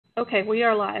Okay, we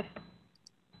are live.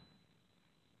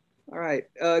 All right.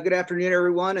 Good afternoon,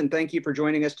 everyone, and thank you for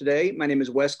joining us today. My name is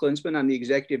Wes Glinsmann. I'm the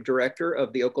Executive Director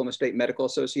of the Oklahoma State Medical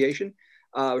Association.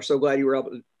 We're so glad you were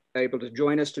able to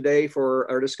join us today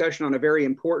for our discussion on a very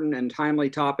important and timely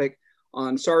topic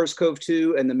on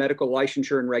SARS-CoV-2 and the medical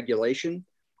licensure and regulation.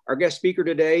 Our guest speaker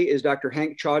today is Dr.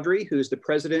 Hank Chaudhry, who is the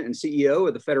President and CEO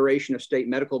of the Federation of State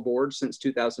Medical Boards since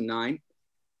 2009.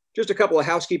 Just a couple of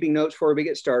housekeeping notes before we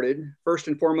get started. First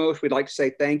and foremost, we'd like to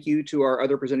say thank you to our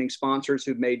other presenting sponsors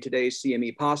who've made today's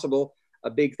CME possible. A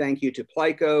big thank you to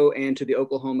PLICO and to the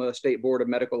Oklahoma State Board of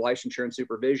Medical Licensure and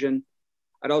Supervision.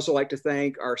 I'd also like to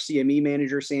thank our CME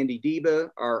manager, Sandy Deba,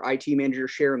 our IT manager,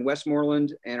 Sharon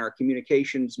Westmoreland, and our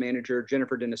communications manager,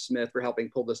 Jennifer Dennis-Smith, for helping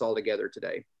pull this all together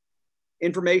today.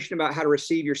 Information about how to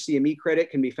receive your CME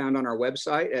credit can be found on our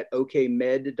website at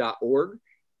okmed.org.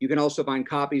 You can also find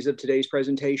copies of today's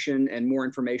presentation and more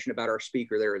information about our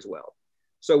speaker there as well.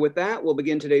 So with that, we'll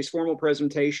begin today's formal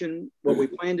presentation. What we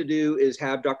plan to do is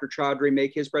have Dr. Chaudhry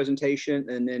make his presentation,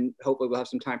 and then hopefully we'll have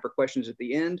some time for questions at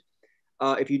the end.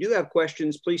 If you do have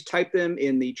questions, please type them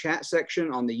in the chat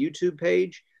section on the YouTube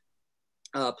page.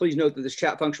 Please note that this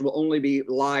chat function will only be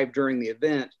live during the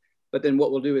event, but then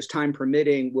what we'll do is, time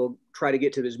permitting, we'll try to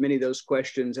get to as many of those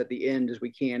questions at the end as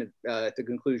we can at the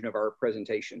conclusion of our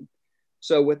presentation.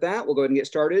 So with that, we'll go ahead and get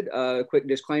started. Quick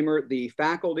disclaimer, the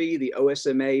faculty, the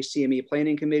OSMA CME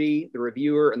Planning Committee, the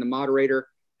reviewer, and the moderator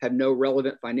have no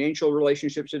relevant financial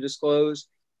relationships to disclose,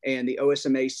 and the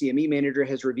OSMA CME manager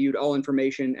has reviewed all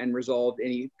information and resolved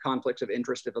any conflicts of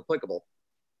interest if applicable.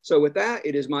 So with that,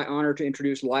 it is my honor to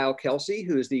introduce Lyle Kelsey,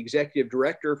 who is the Executive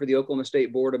Director for the Oklahoma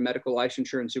State Board of Medical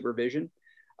Licensure and Supervision.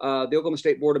 The Oklahoma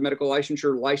State Board of Medical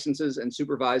Licensure licenses and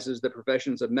supervises the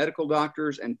professions of medical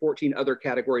doctors and 14 other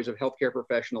categories of healthcare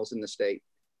professionals in the state.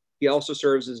 He also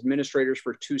serves as administrators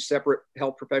for 2 separate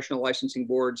health professional licensing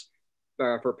boards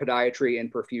for podiatry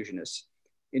and perfusionists.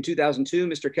 In 2002,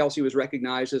 Mr. Kelsey was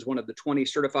recognized as one of the 20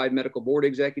 certified medical board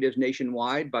executives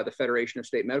nationwide by the Federation of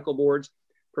State Medical Boards.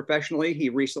 Professionally, he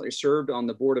recently served on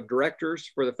the board of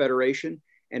directors for the Federation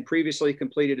and previously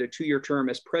completed a 2-year term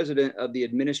as president of the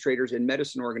Administrators in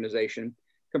Medicine organization,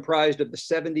 comprised of the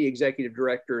 70 executive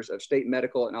directors of state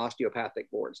medical and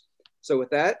osteopathic boards. So with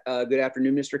that, good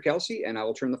afternoon, Mr. Kelsey, and I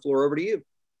will turn the floor over to you.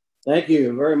 Thank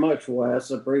you very much,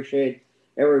 Wes. Appreciate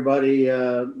everybody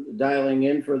dialing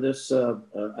in for this. I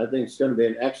think it's going to be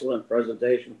an excellent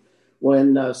presentation.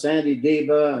 When Sandy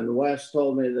Deba and Wes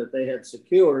told me that they had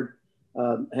secured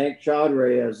Hank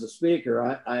Chaudhry as the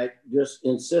speaker, I just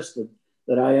insisted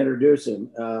that I introduce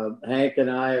him. Hank and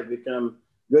I have become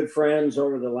good friends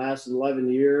over the last 11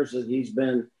 years that he's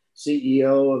been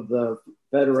CEO of the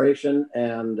Federation,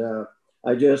 and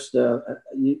I just,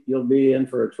 you'll be in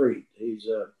for a treat.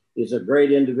 He's a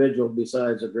great individual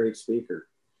besides a great speaker.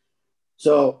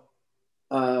 So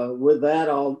with that,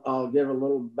 I'll give a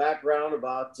little background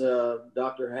about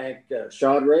Dr. Hank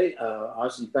Chaudhry,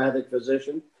 osteopathic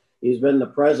physician. He's been the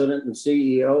president and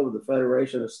CEO of the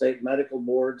Federation of State Medical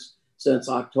Boards since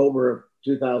October of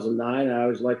 2009. I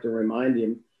always like to remind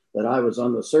him that I was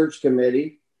on the search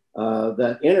committee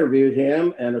that interviewed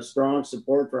him, and a strong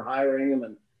support for hiring him,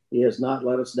 and he has not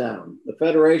let us down. The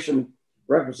Federation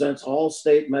represents all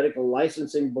state medical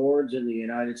licensing boards in the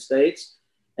United States,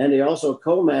 and he also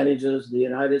co-manages the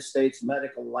United States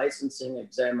Medical Licensing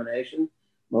Examination,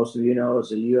 most of you know as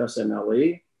the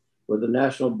USMLE, with the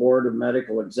National Board of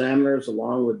Medical Examiners,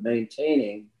 along with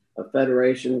maintaining a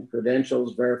Federation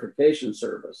Credentials Verification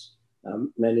Service.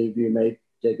 Many of you may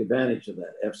take advantage of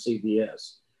that,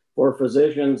 FCVS, for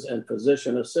physicians and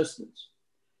physician assistants.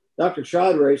 Dr.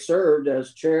 Chaudhry served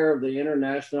as chair of the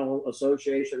International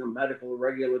Association of Medical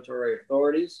Regulatory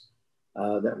Authorities,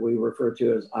 that we refer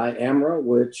to as IAMRA,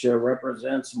 which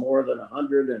represents more than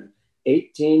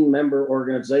 118 member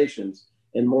organizations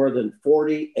in more than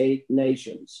 48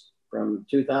 nations. From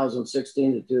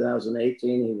 2016 to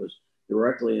 2018, he was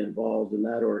directly involved in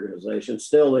that organization,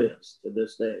 still is to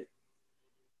this day.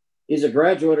 He's a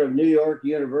graduate of New York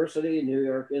University, New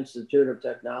York Institute of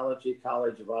Technology,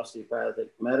 College of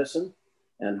Osteopathic Medicine,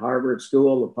 and Harvard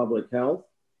School of Public Health.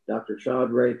 Dr.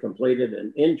 Chaudhry completed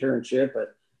an internship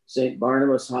at St.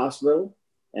 Barnabas Hospital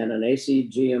and an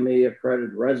ACGME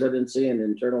accredited residency in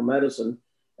internal medicine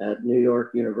at New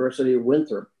York University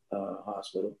Winthrop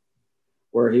Hospital,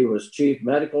 where he was chief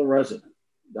medical resident.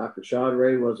 Dr.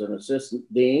 Chaudhry was an assistant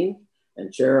dean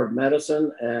and chair of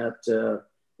medicine at the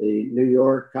New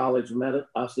York College of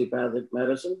Osteopathic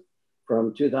Medicine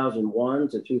from 2001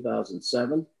 to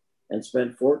 2007, and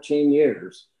spent 14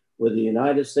 years with the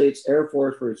United States Air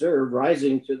Force Reserve,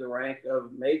 rising to the rank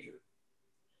of major.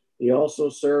 He also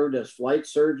served as flight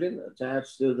surgeon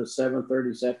attached to the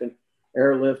 732nd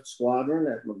Airlift Squadron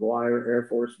at McGuire Air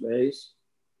Force Base.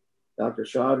 Dr.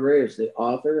 Chaudhry is the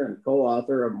author and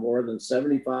co-author of more than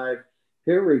 75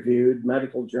 peer-reviewed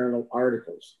medical journal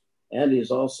articles. And he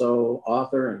is also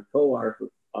author and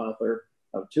co-author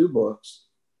of 2 books.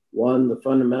 One, The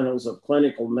Fundamentals of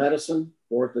Clinical Medicine,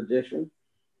 4th edition,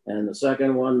 and the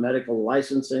second one, Medical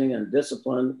Licensing and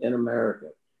Discipline in America.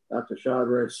 Dr.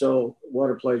 Chaudhry, so what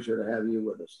a pleasure to have you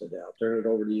with us today. I'll turn it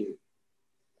over to you.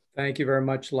 Thank you very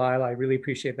much, Lyle. I really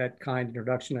appreciate that kind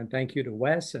introduction, and thank you to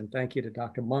Wes, and thank you to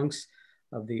Dr. Monks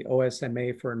of the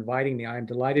OSMA for inviting me. I'm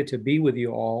delighted to be with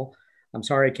you all. I'm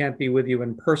sorry I can't be with you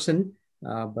in person,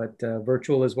 but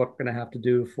virtual is what we're going to have to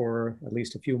do for at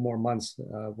least a few more months.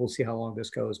 We'll see how long this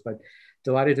goes, but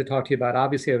delighted to talk to you about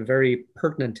obviously a very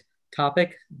pertinent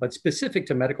topic, but specific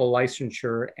to medical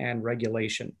licensure and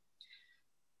regulation.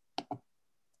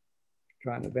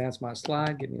 Trying to advance my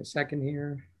slide. Give me a second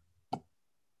here.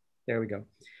 There we go.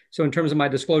 So in terms of my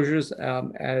disclosures,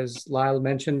 as Lyle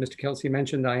mentioned, Mr. Kelsey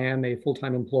mentioned, I am a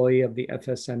full-time employee of the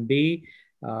FSMB.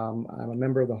 I'm a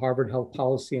member of the Harvard Health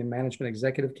Policy and Management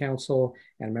Executive Council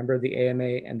and a member of the AMA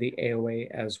and the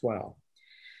AOA as well.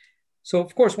 So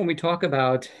of course, when we talk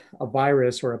about a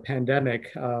virus or a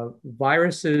pandemic,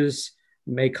 viruses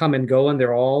may come and go, and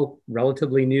they're all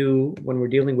relatively new when we're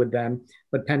dealing with them,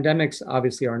 but pandemics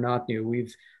obviously are not new.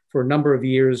 For a number of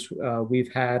years,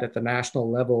 we've had at the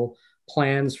national level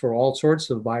plans for all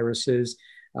sorts of viruses.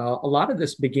 A lot of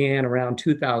this began around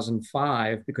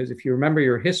 2005, because if you remember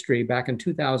your history, back in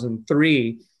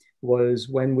 2003 was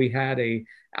when we had an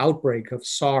outbreak of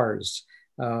SARS,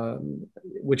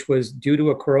 which was due to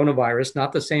a coronavirus,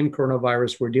 not the same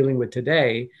coronavirus we're dealing with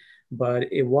today,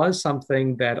 but it was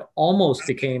something that almost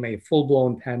became a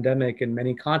full-blown pandemic in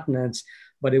many continents,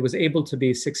 but it was able to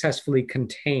be successfully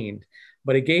contained.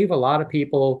 But it gave a lot of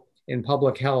people in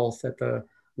public health at the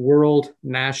world,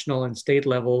 national, and state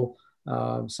level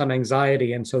some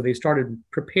anxiety. And so they started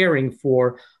preparing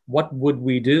for what would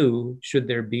we do should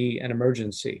there be an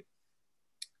emergency.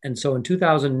 And so in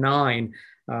 2009,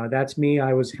 that's me,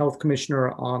 I was health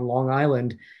commissioner on Long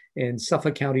Island in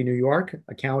Suffolk County, New York,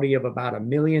 a county of about 1.5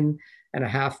 million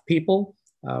people.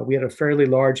 We had a fairly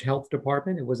large health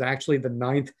department. It was actually the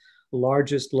 9th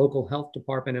largest local health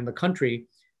department in the country,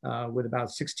 with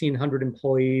about 1,600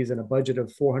 employees and a budget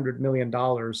of $400 million.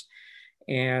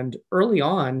 And early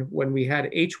on, when we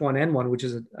had H1N1, which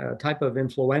is a type of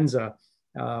influenza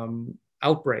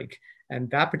outbreak, and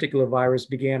that particular virus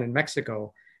began in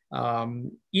Mexico,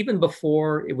 even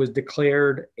before it was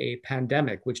declared a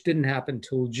pandemic, which didn't happen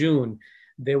till June,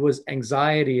 there was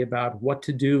anxiety about what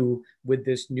to do with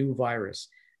this new virus.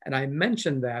 And I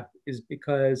mention that is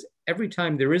because every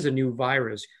time there is a new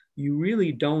virus, you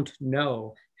really don't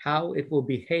know how it will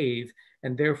behave,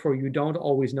 and therefore you don't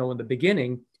always know in the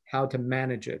beginning how to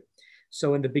manage it.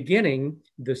 So in the beginning,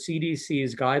 the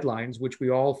CDC's guidelines, which we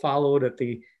all followed at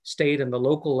the state and the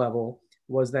local level,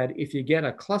 was that if you get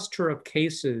a cluster of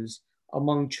cases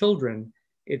among children,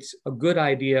 it's a good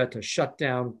idea to shut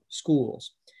down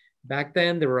schools. Back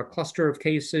then, there were a cluster of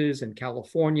cases in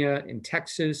California, in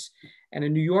Texas, and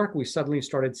in New York, we suddenly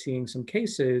started seeing some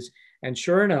cases. And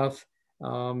sure enough,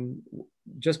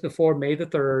 just before May the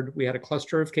 3rd, we had a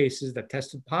cluster of cases that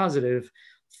tested positive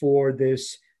for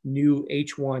this new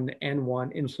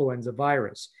H1N1 influenza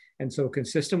virus. And so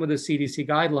consistent with the CDC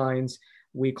guidelines,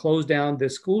 we closed down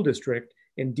this school district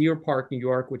in Deer Park, New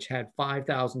York, which had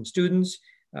 5,000 students.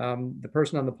 The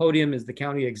person on the podium is the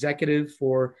county executive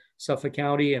for Suffolk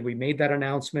County, and we made that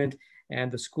announcement,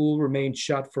 and the school remained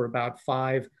shut for about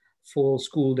 5 full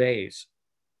school days.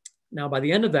 Now, by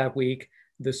the end of that week,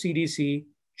 the CDC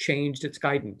changed its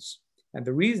guidance. And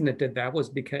the reason it did that was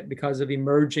because of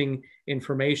emerging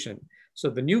information. So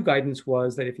the new guidance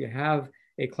was that if you have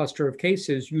a cluster of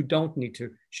cases, you don't need to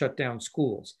shut down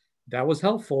schools. That was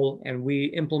helpful, and we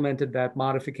implemented that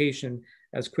modification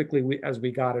as quickly as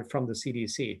we got it from the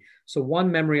CDC. So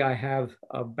one memory I have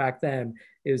of back then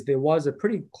is there was a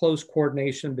pretty close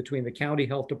coordination between the county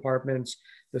health departments,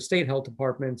 the state health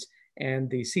departments, and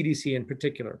the CDC in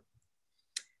particular.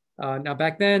 Now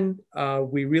back then,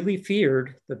 we really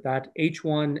feared that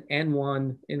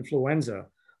H1N1 influenza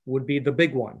would be the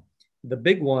big one. The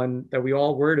big one that we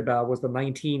all worried about was the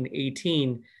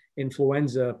 1918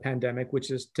 influenza pandemic, which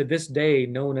is to this day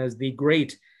known as the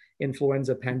Great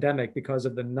Influenza Pandemic because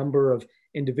of the number of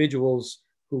individuals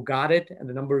who got it and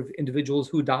the number of individuals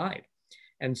who died.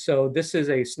 And so this is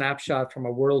a snapshot from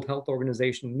a World Health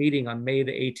Organization meeting on May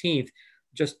the 18th,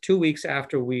 just 2 weeks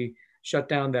after we shut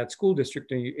down that school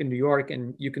district in New York.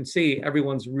 And you can see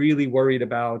everyone's really worried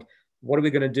about what are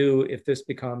we going to do if this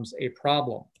becomes a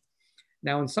problem?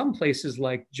 Now, in some places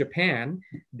like Japan,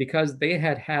 because they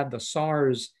had had the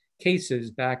SARS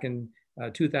cases back in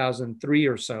 2003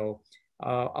 or so,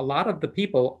 a lot of the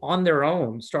people on their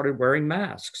own started wearing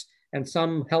masks. And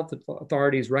some health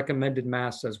authorities recommended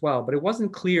masks as well, but it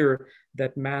wasn't clear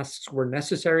that masks were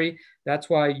necessary. That's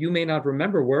why you may not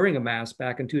remember wearing a mask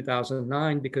back in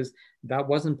 2009, because that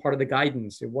wasn't part of the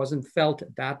guidance. It wasn't felt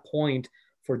at that point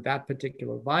for that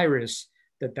particular virus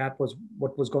that was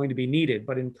what was going to be needed.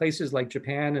 But in places like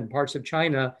Japan and parts of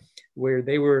China, where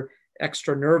they were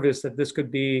extra nervous that this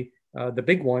could be the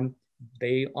big one,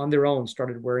 they on their own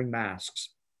started wearing masks.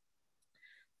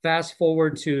 Fast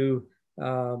forward to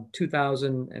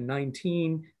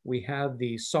 2019, we have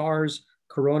the SARS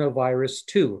coronavirus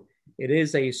 2. It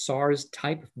is a SARS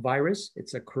type virus.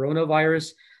 It's a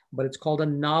coronavirus, but it's called a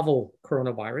novel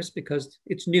coronavirus because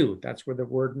it's new. That's where the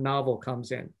word novel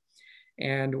comes in.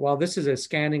 And while this is a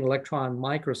scanning electron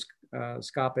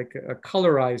microscopic,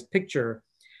 colorized picture,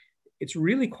 it's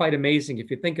really quite amazing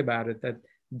if you think about it, that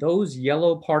those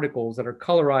yellow particles that are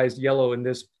colorized yellow in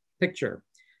this picture,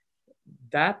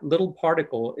 that little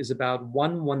particle is about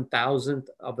 1/1000th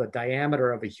of the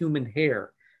diameter of a human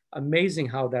hair. Amazing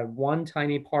how that one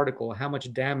tiny particle, how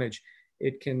much damage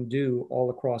it can do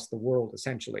all across the world,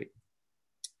 essentially.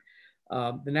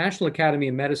 The National Academy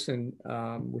of Medicine,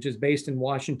 which is based in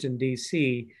Washington,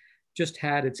 D.C., just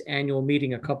had its annual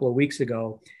meeting a couple of weeks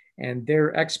ago. And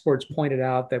their experts pointed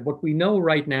out that what we know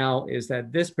right now is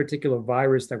that this particular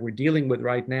virus that we're dealing with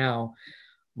right now,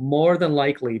 more than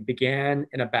likely began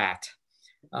in a bat.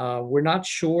 We're not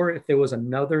sure if there was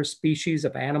another species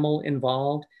of animal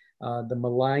involved. The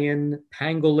Malayan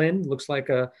pangolin looks like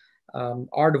a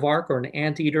aardvark or an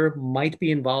anteater might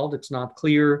be involved. It's not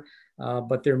clear.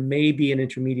 But there may be an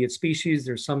intermediate species.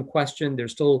 There's some question. They're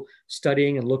still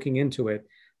studying and looking into it.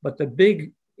 But the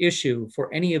big issue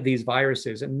for any of these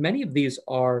viruses, and many of these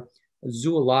are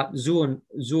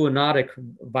zoonotic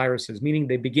viruses, meaning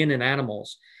they begin in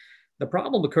animals. The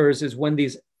problem occurs is when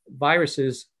these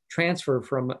viruses transfer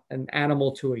from an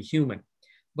animal to a human.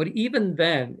 But even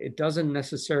then, it doesn't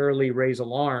necessarily raise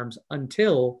alarms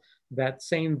until that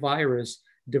same virus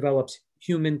develops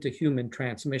human-to-human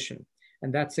transmission.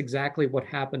 And that's exactly what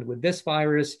happened with this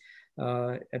virus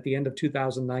at the end of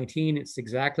 2019. It's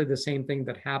exactly the same thing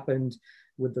that happened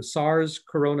with the SARS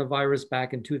coronavirus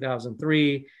back in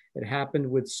 2003. It happened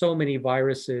with so many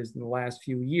viruses in the last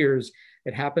few years.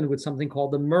 It happened with something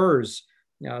called the MERS.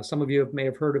 Some of you may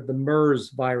have heard of the MERS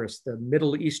virus, the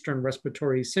Middle Eastern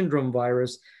Respiratory Syndrome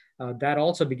virus. That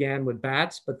also began with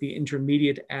bats, but the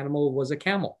intermediate animal was a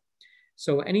camel.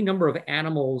 So any number of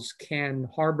animals can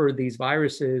harbor these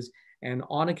viruses, and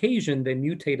on occasion, they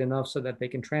mutate enough so that they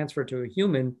can transfer to a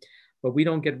human, but we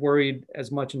don't get worried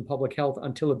as much in public health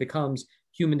until it becomes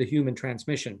human-to-human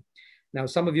transmission. Now,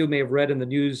 some of you may have read in the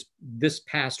news this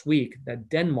past week that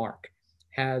Denmark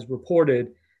has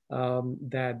reported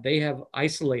that they have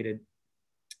isolated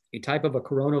a type of a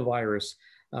coronavirus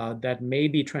that may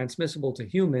be transmissible to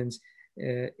humans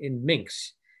in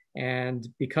minks. And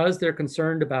because they're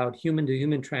concerned about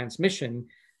human-to-human transmission,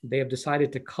 they have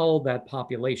decided to cull that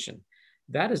population.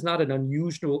 That is not an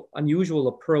unusual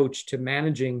approach to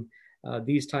managing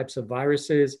these types of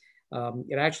viruses.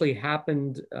 It actually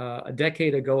happened a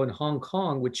decade ago in Hong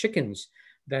Kong with chickens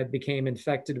that became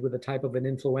infected with a type of an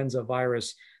influenza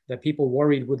virus that people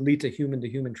worried would lead to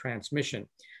human transmission.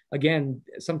 Again,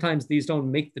 sometimes these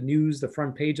don't make the news, the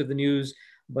front page of the news,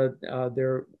 but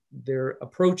they're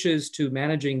approaches to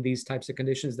managing these types of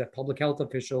conditions that public health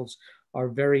officials are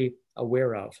very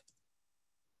aware of.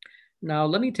 Now,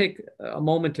 let me take a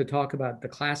moment to talk about the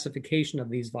classification of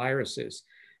these viruses.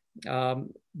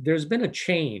 There's been a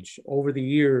change over the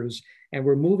years, and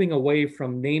we're moving away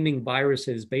from naming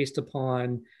viruses based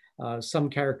upon some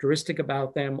characteristic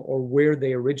about them or where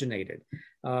they originated.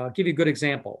 I'll give you a good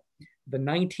example. The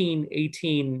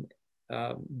 1918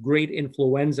 great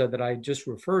influenza that I just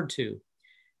referred to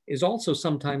is also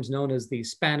sometimes known as the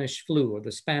Spanish flu or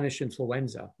the Spanish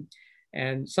influenza.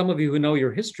 And some of you who know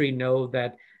your history know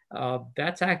that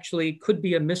that's actually could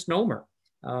be a misnomer.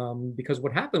 Because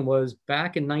what happened was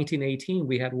back in 1918,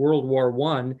 we had World War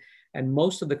I, and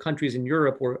most of the countries in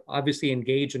Europe were obviously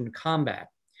engaged in combat.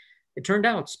 It turned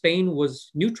out Spain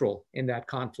was neutral in that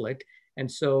conflict.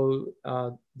 And so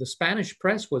the Spanish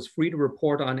press was free to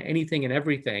report on anything and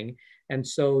everything. And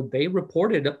so they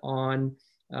reported on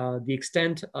the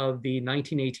extent of the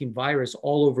 1918 virus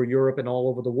all over Europe and all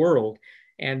over the world.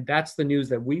 And that's the news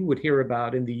that we would hear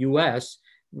about in the US,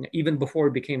 even before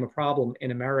it became a problem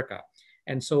in America.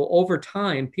 And so over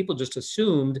time, people just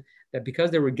assumed that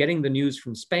because they were getting the news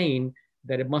from Spain,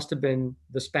 that it must have been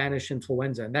the Spanish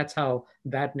influenza, and that's how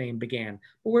that name began.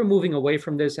 But we're moving away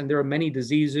from this, and there are many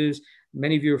diseases.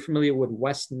 Many of you are familiar with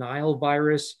West Nile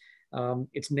virus.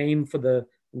 It's named for the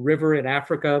river in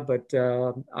Africa, but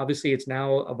obviously it's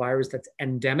now a virus that's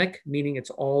endemic, meaning it's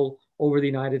all over the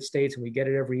United States, and we get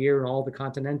it every year in all the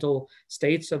continental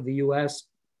states of the US.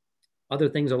 Other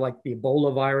things are like the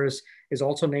Ebola virus is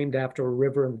also named after a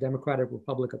river in the Democratic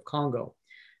Republic of Congo.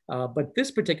 But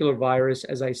this particular virus,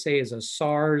 as I say, is a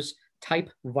SARS type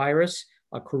virus,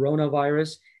 a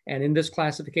coronavirus. And in this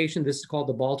classification, this is called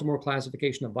the Baltimore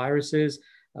classification of viruses.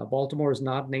 Baltimore is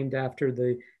not named after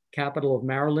the capital of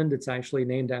Maryland. It's actually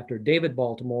named after David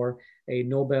Baltimore, a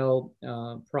Nobel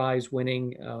Prize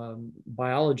winning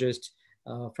biologist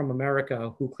from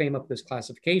America who came up with this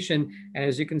classification. And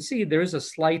as you can see, there is a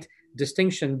slight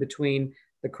distinction between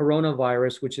the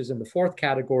coronavirus, which is in the 4th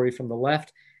category from the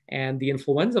left, and the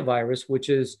influenza virus, which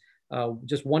is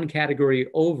just one category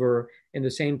over in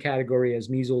the same category as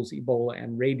measles, Ebola,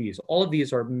 and rabies. All of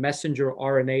these are messenger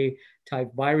RNA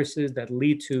type viruses that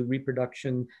lead to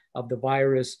reproduction of the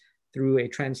virus through a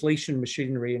translation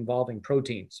machinery involving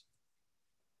proteins.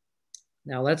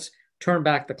 Now let's turn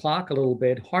back the clock a little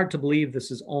bit. Hard to believe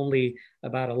this is only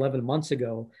about 11 months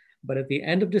ago, but at the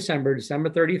end of December, December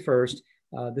 31st,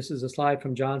 this is a slide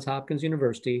from Johns Hopkins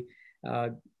University.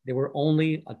 There were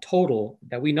only a total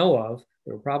that we know of,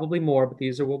 there were probably more, but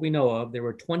these are what we know of. There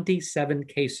were 27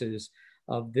 cases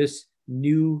of this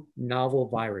new novel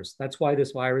virus. That's why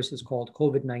this virus is called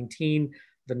COVID-19.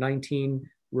 The 19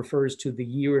 refers to the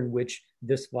year in which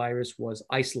this virus was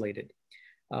isolated.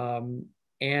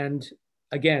 And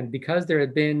again, because there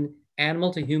had been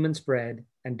animal to human spread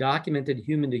and documented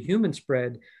human to human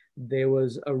spread, there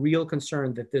was a real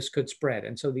concern that this could spread.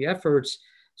 And so the efforts,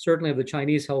 certainly of the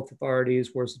Chinese health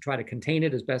authorities, was to try to contain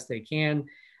it as best they can.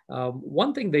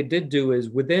 One thing they did do is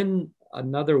within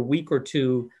another week or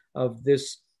two of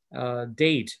this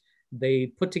date, they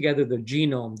put together the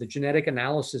genome, the genetic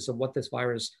analysis of what this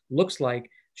virus looks like,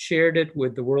 shared it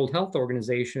with the World Health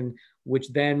Organization, which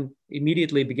then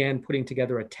immediately began putting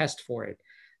together a test for it.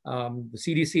 The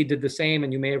CDC did the same,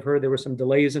 and you may have heard there were some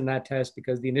delays in that test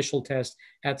because the initial test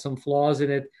had some flaws in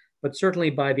it. But certainly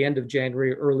by the end of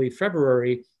January, early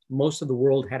February, most of the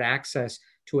world had access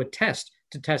to a test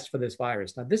to test for this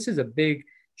virus. Now, this is a big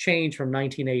change from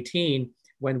 1918,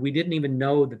 when we didn't even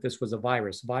know that this was a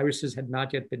virus. Viruses had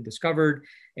not yet been discovered.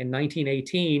 In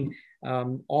 1918,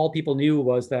 all people knew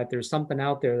was that there's something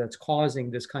out there that's causing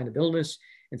this kind of illness.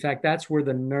 In fact, that's where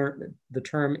the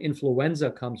term influenza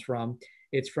comes from.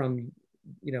 It's from,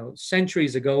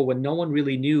 centuries ago, when no one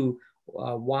really knew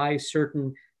why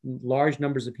certain large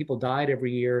numbers of people died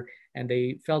every year, and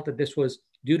they felt that this was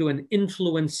due to an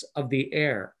influence of the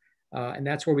air. And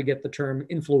that's where we get the term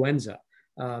influenza,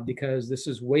 because this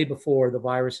is way before the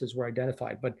viruses were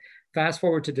identified. But fast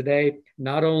forward to today,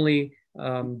 not only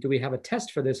do we have a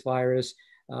test for this virus,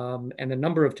 and a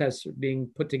number of tests being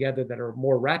put together that are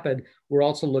more rapid, we're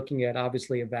also looking at,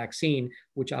 obviously, a vaccine,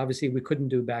 which obviously we couldn't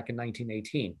do back in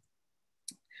 1918.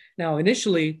 Now,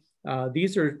 initially,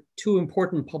 these are two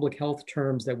important public health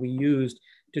terms that we used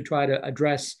to try to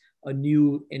address a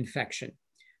new infection.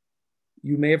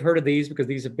 You may have heard of these because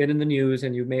these have been in the news,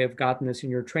 and you may have gotten this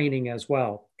in your training as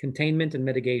well. Containment and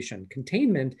mitigation.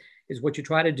 Containment is what you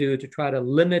try to do to try to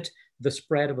limit the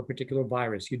spread of a particular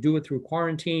virus. You do it through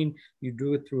quarantine, you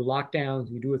do it through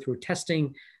lockdowns, you do it through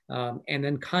testing, and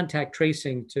then contact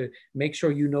tracing to make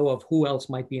sure you know of who else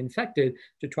might be infected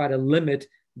to try to limit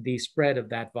the spread of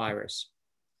that virus.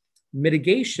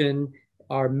 Mitigation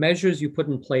are measures you put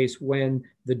in place when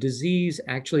the disease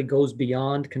actually goes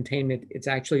beyond containment. It's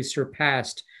actually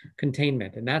surpassed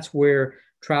containment. And that's where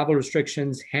travel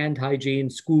restrictions, hand hygiene,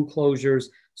 school closures,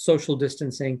 social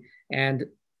distancing, and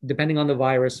depending on the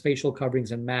virus, facial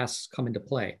coverings and masks come into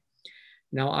play.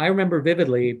 Now, I remember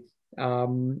vividly,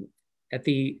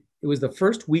 it was the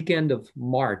first weekend of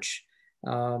March.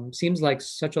 Seems like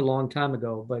such a long time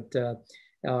ago, but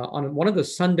on one of the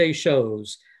Sunday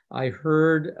shows, I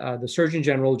heard the Surgeon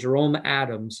General, Jerome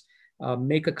Adams,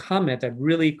 make a comment that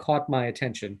really caught my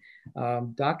attention.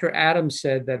 Dr. Adams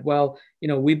said that, well,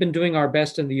 we've been doing our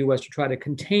best in the US to try to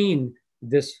contain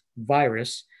this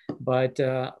virus, but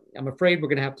I'm afraid we're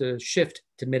going to have to shift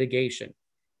to mitigation.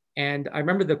 And I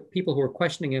remember the people who were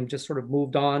questioning him just sort of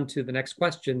moved on to the next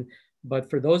question. But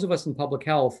for those of us in public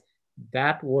health,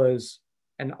 that was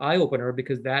an eye-opener,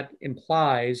 because that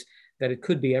implies that it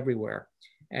could be everywhere.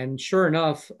 And sure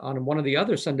enough, on one of the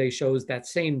other Sunday shows that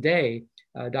same day,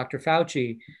 Dr.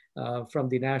 Fauci from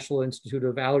the National Institute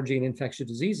of Allergy and Infectious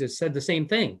Diseases said the same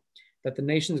thing, that the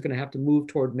nation is going to have to move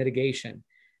toward mitigation.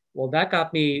 Well, that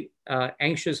got me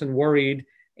anxious and worried.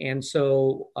 And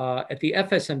so at the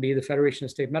FSMB, the Federation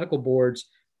of State Medical Boards,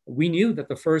 we knew that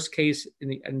the first case,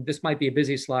 and this might be a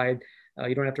busy slide,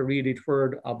 you don't have to read each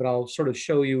word, but I'll sort of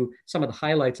show you some of the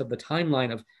highlights of the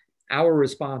timeline of our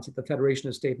response at the Federation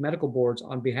of State Medical Boards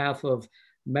on behalf of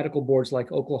medical boards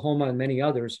like Oklahoma and many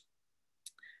others.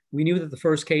 We knew that the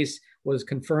first case was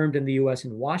confirmed in the US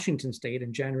in Washington State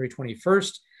on January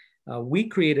 21st. We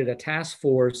created a task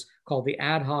force called the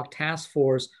Ad Hoc Task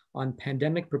Force on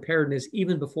Pandemic Preparedness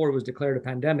even before it was declared a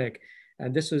pandemic.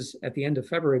 And this was at the end of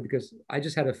February because I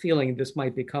just had a feeling this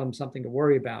might become something to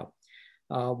worry about.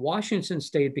 Washington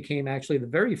State became actually the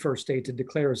very first state to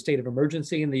declare a state of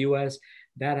emergency in the US.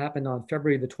 That happened on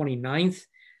February the 29th.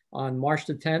 On March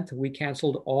the 10th, we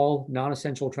canceled all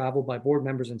non-essential travel by board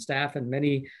members and staff, and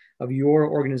many of your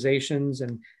organizations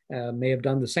and may have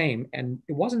done the same. And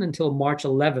it wasn't until March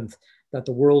 11th that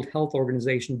the World Health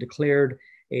Organization declared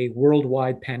a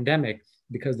worldwide pandemic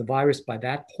because the virus by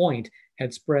that point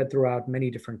had spread throughout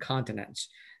many different continents.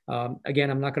 Again,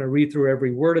 I'm not going to read through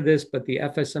every word of this, but the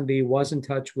FSMB was in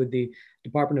touch with the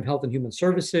Department of Health and Human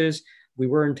Services. We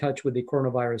were in touch with the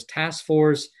Coronavirus Task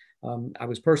Force. I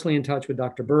was personally in touch with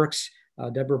Dr. Birx,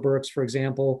 Deborah Birx, for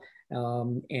example,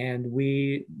 and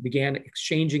we began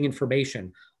exchanging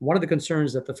information. One of the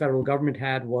concerns that the federal government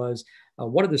had was,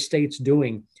 what are the states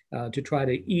doing to try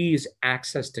to ease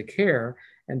access to care?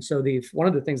 And so one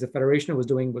of the things the Federation was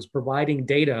doing was providing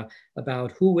data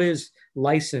about who is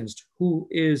licensed, who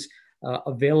is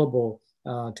available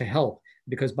to help.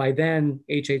 Because by then,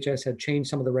 HHS had changed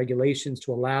some of the regulations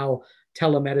to allow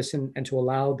telemedicine and to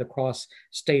allow the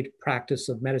cross-state practice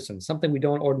of medicine, something we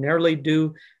don't ordinarily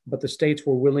do, but the states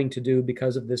were willing to do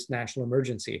because of this national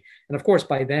emergency. And of course,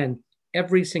 by then,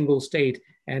 every single state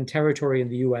and territory in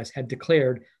the US had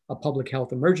declared a public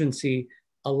health emergency,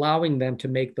 allowing them to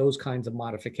make those kinds of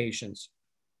modifications.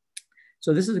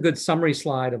 So this is a good summary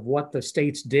slide of what the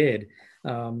states did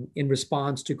in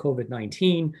response to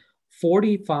COVID-19.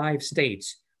 45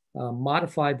 states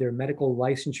modified their medical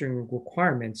licensure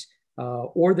requirements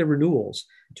or their renewals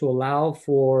to allow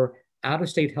for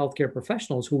out-of-state healthcare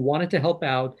professionals who wanted to help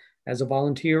out as a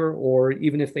volunteer or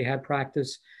even if they had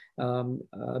practice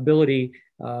ability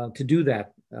to do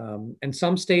that. And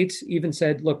some states even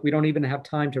said, look, we don't even have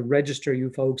time to register you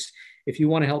folks. If you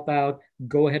want to help out,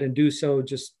 go ahead and do so.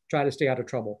 Just try to stay out of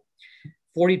trouble.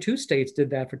 42 states did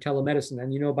that for telemedicine.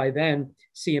 And, you know, by then,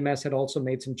 CMS had also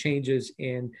made some changes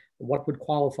in what would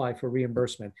qualify for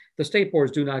reimbursement. The state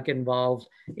boards do not get involved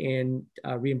in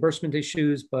reimbursement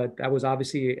issues, but that was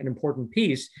obviously an important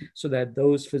piece so that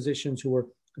those physicians who were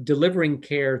delivering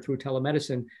care through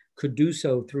telemedicine could do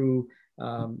so through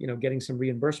getting some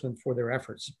reimbursement for their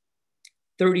efforts.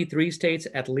 33 states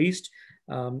at least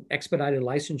expedited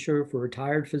licensure for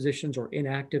retired physicians or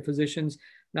inactive physicians.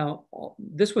 Now,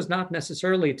 this was not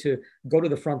necessarily to go to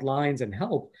the front lines and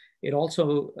help. It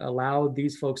also allowed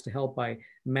these folks to help by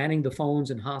manning the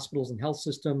phones in hospitals and health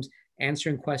systems,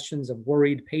 answering questions of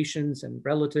worried patients and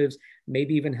relatives,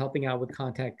 maybe even helping out with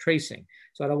contact tracing.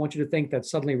 So I don't want you to think that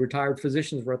suddenly retired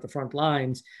physicians were at the front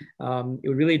lines. It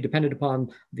really depended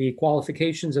upon the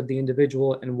qualifications of the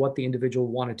individual and what the individual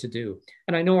wanted to do.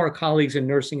 And I know our colleagues in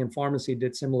nursing and pharmacy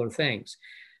did similar things.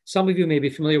 Some of you may be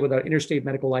familiar with our Interstate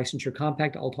Medical Licensure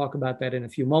Compact. I'll talk about that in a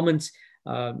few moments.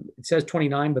 It says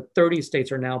 29, but 30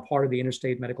 states are now part of the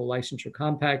Interstate Medical Licensure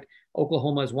Compact.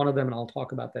 Oklahoma is one of them, and I'll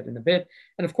talk about that in a bit.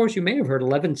 And of course, you may have heard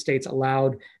 11 states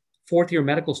allowed fourth-year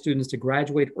medical students to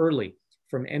graduate early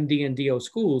from MD and DO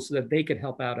schools so that they could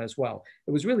help out as well.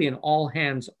 It was really an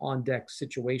all-hands-on-deck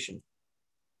situation.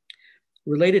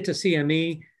 Related to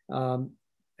CME,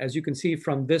 as you can see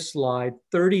from this slide,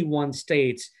 31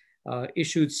 states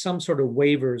issued some sort of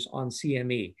waivers on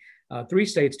CME. 3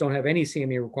 states don't have any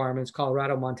CME requirements: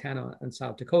 Colorado, Montana, and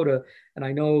South Dakota. And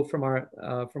I know from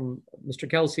from Mr.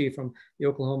 Kelsey from the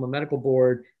Oklahoma Medical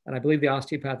Board, and I believe the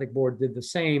Osteopathic Board did the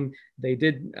same. They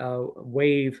did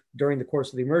waive during the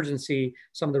course of the emergency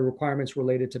some of the requirements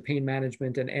related to pain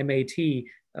management and MAT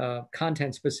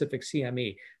content-specific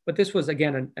CME. But this was,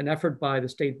 again, an effort by the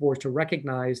state boards to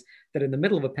recognize that in the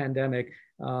middle of a pandemic,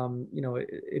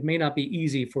 it may not be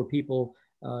easy for people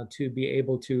to be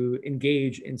able to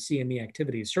engage in CME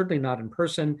activities, certainly not in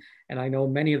person. And I know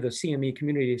many of the CME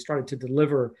community started to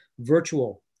deliver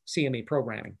virtual CME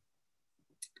programming.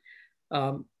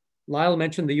 Lyle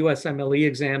mentioned the USMLE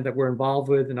exam that we're involved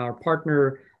with, and our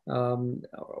partner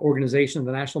organization,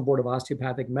 the National Board of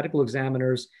Osteopathic Medical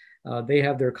Examiners. They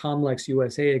have their COMLEX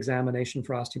USA examination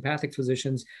for osteopathic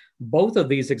physicians. Both of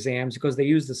these exams, because they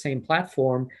use the same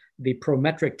platform, the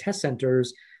Prometric test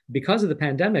centers, because of the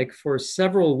pandemic, for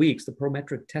several weeks, the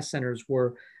Prometric test centers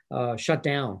were shut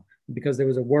down because there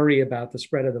was a worry about the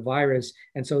spread of the virus.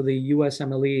 And so the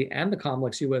USMLE and the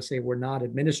COMLEX USA were not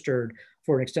administered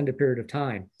for an extended period of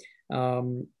time.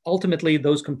 Ultimately,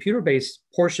 those computer-based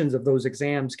portions of those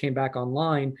exams came back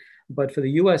online, but for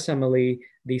the USMLE,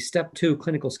 the Step 2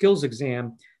 clinical skills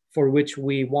exam, for which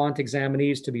we want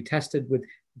examinees to be tested with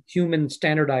human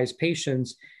standardized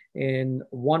patients in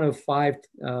one of 5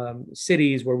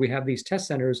 cities where we have these test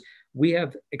centers, we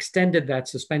have extended that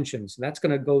suspension. So that's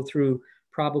going to go through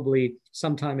probably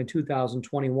sometime in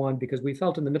 2021, because we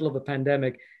felt in the middle of a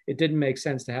pandemic, it didn't make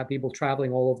sense to have people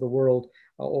traveling all over the world,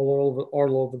 all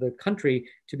over the country,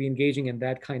 to be engaging in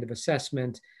that kind of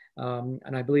assessment.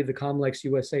 And I believe the COMLEX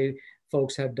USA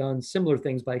folks have done similar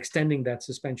things by extending that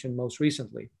suspension most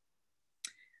recently.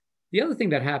 The other thing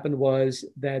that happened was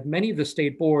that many of the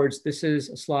state boards, this is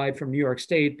a slide from New York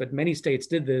State, but many states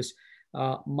did this,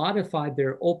 modified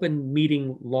their open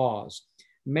meeting laws.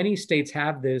 Many states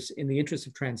have this in the interest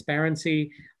of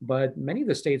transparency, but many of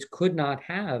the states could not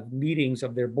have meetings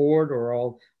of their board or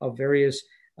all of various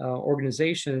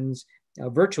organizations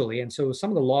virtually. And so some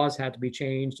of the laws had to be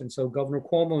changed. And so Governor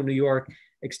Cuomo in New York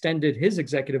extended his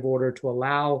executive order to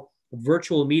allow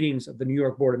virtual meetings of the New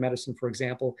York Board of Medicine, for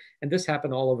example. And this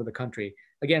happened all over the country.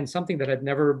 Again, something that had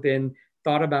never been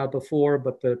thought about before,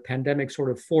 but the pandemic sort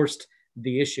of forced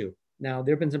the issue. Now,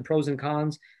 there have been some pros and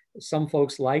cons. Some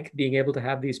folks like being able to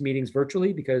have these meetings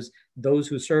virtually because those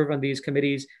who serve on these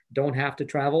committees don't have to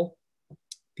travel.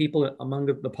 People among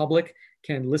the public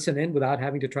can listen in without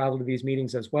having to travel to these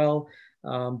meetings as well.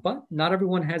 But not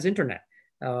everyone has internet.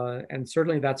 And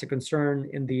certainly that's a concern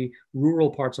in the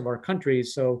rural parts of our country.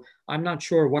 So I'm not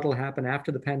sure what will happen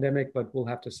after the pandemic, but we'll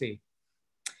have to see.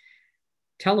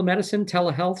 Telemedicine,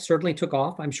 telehealth certainly took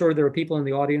off. I'm sure there are people in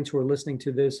the audience who are listening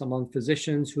to this among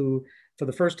physicians who, for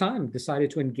the first time, decided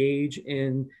to engage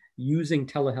in using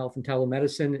telehealth and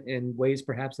telemedicine in ways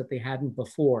perhaps that they hadn't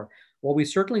before. Well, we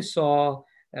certainly saw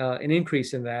an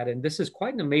increase in that. And this is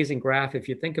quite an amazing graph if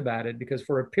you think about it, because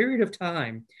for a period of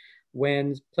time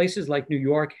when places like New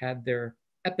York had their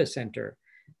epicenter,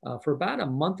 for about a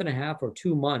month and a half or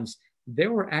 2 months,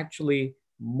 there were actually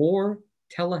more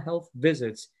telehealth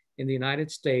visits in the United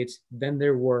States than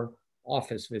there were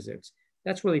office visits.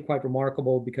 That's really quite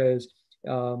remarkable because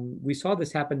we saw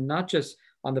this happen not just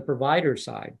on the provider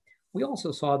side, we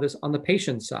also saw this on the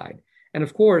patient side. And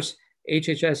of course,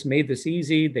 HHS made this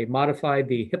easy. They modified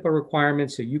the HIPAA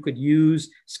requirements so you could use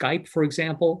Skype, for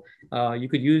example. You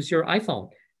could use your iPhone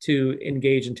to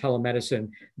engage in telemedicine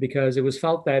because it was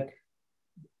felt that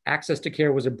access to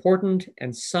care was important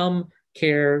and some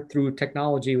care through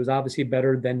technology was obviously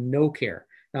better than no care.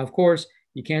 Now, of course,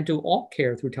 you can't do all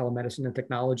care through telemedicine and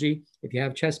technology. If you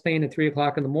have chest pain at 3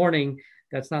 o'clock in the morning,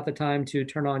 that's not the time to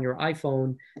turn on your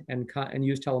iPhone and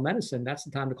use telemedicine. That's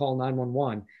the time to call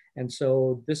 911. And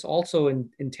so this also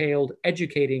entailed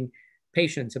educating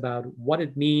patients about what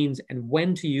it means and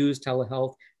when to use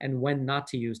telehealth and when not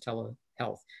to use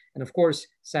telehealth. And of course,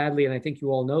 sadly, and I think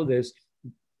you all know this,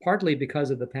 partly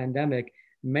because of the pandemic,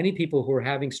 many people who are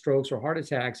having strokes or heart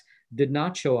attacks did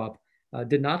not show up,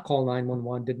 did not call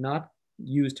 911, did not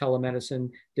use telemedicine,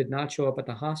 did not show up at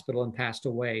the hospital and passed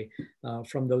away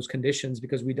from those conditions,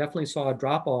 because we definitely saw a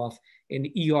drop off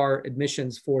in ER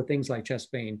admissions for things like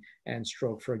chest pain and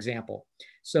stroke, for example.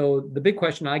 So the big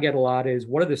question I get a lot is,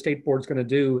 what are the state boards going to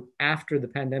do after the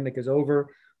pandemic is over?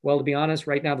 Well, to be honest,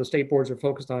 right now, the state boards are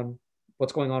focused on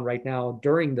what's going on right now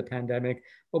during the pandemic,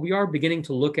 but we are beginning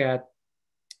to look at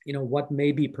what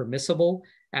may be permissible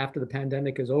after the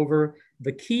pandemic is over.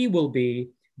 The key will be,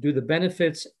 do the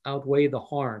benefits outweigh the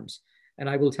harms? And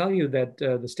I will tell you that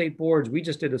the state boards, we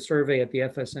just did a survey at the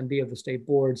FSMB of the state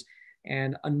boards,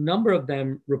 and a number of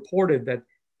them reported that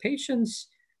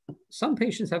some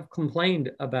patients have complained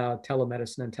about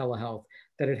telemedicine and telehealth,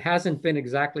 that it hasn't been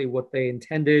exactly what they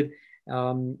intended.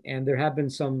 And there have been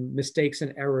some mistakes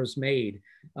and errors made,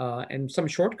 and some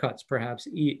shortcuts perhaps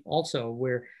also,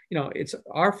 where it's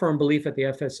our firm belief at the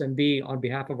FSMB on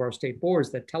behalf of our state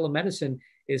boards that telemedicine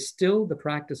is still the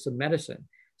practice of medicine.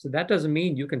 So that doesn't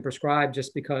mean you can prescribe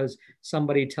just because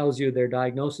somebody tells you their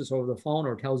diagnosis over the phone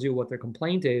or tells you what their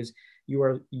complaint is.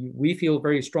 We feel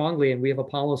very strongly, and we have a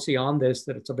policy on this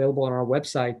that it's available on our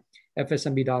website,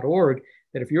 fsmb.org,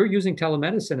 that if you're using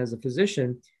telemedicine as a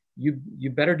physician, you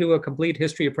better do a complete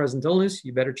history of present illness.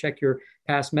 You better check your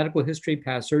past medical history,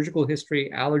 past surgical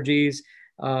history, allergies,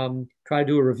 try to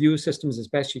do a review of systems as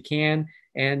best you can,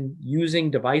 and using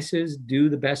devices, do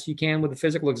the best you can with a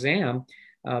physical exam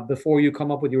before you come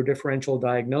up with your differential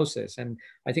diagnosis. And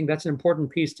I think that's an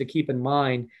important piece to keep in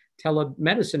mind.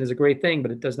 Telemedicine is a great thing,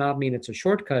 but it does not mean it's a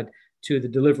shortcut to the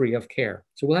delivery of care.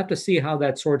 So we'll have to see how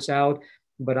that sorts out.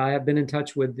 but I have been in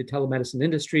touch with the telemedicine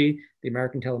industry, the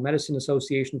American Telemedicine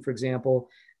Association, for example,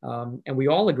 and we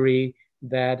all agree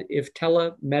that if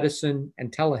telemedicine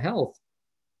and telehealth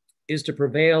is to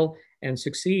prevail and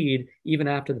succeed even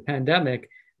after the pandemic,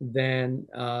 then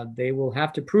they will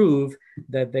have to prove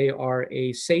that they are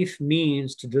a safe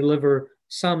means to deliver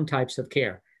some types of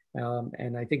care.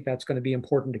 And I think that's going to be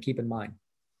important to keep in mind.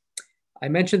 I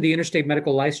mentioned the Interstate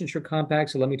Medical Licensure Compact,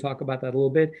 so let me talk about that a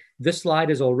little bit. This slide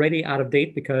is already out of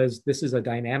date because this is a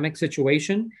dynamic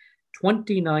situation.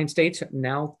 29 states,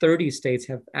 now 30 states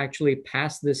have actually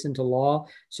passed this into law.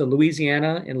 So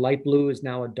Louisiana in light blue is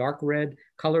now a dark red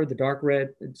color. The dark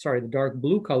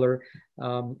blue color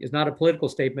is not a political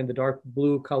statement. The dark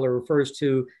blue color refers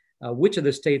to which of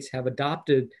the states have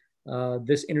adopted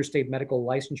this Interstate Medical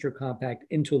Licensure Compact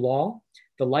into law.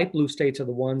 The light blue states are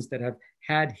the ones that have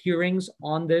had hearings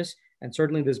on this, and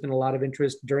certainly there's been a lot of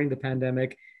interest during the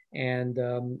pandemic, and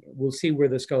we'll see where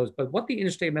this goes. But what the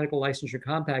Interstate Medical Licensure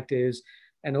Compact is,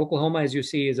 and Oklahoma, as you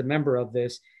see, is a member of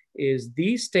this, is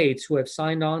these states who have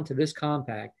signed on to this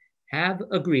compact have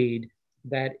agreed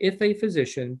that if a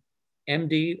physician,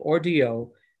 MD or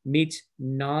DO, meets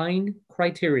 9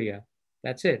 criteria,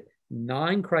 that's it,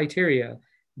 9 criteria,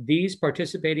 these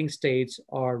participating states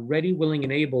are ready, willing,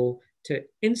 and able to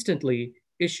instantly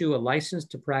issue a license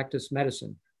to practice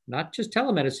medicine, not just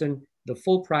telemedicine, the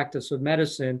full practice of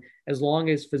medicine, as long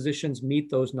as physicians meet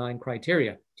those 9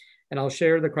 criteria. And I'll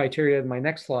share the criteria in my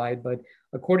next slide, but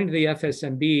according to the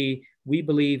FSMB, we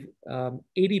believe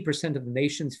 80% of the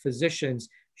nation's physicians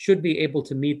should be able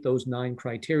to meet those 9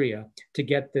 criteria to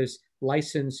get this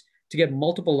license, to get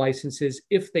multiple licenses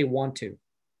if they want to.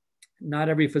 Not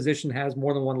every physician has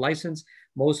more than 1 license.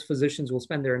 Most physicians will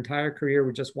spend their entire career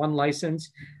with just 1 license.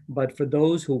 But for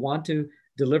those who want to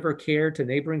deliver care to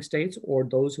neighboring states, or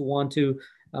those who want to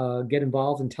get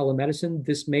involved in telemedicine,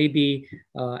 this may be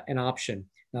an option.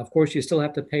 Now, of course, you still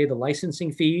have to pay the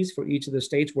licensing fees for each of the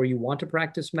states where you want to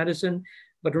practice medicine.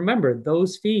 But remember,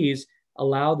 those fees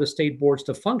allow the state boards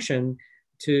to function,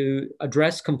 to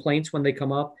address complaints when they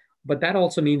come up. But that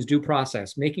also means due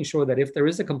process, making sure that if there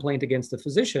is a complaint against the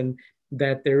physician,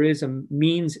 that there is a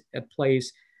means at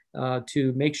place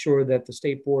to make sure that the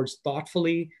state boards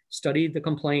thoughtfully study the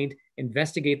complaint,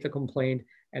 investigate the complaint,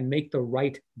 and make the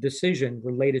right decision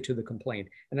related to the complaint.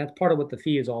 And that's part of what the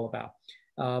fee is all about.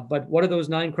 But what are those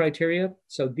 9 criteria?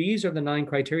 So these are the 9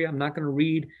 criteria. I'm not going to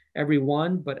read every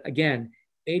one, but again,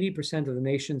 80% of the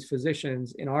nation's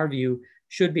physicians, in our view,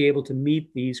 should be able to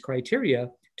meet these criteria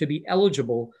to be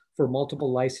eligible for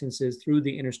multiple licenses through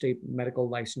the Interstate Medical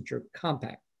Licensure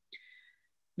Compact.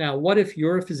 Now, what if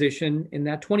you're a physician in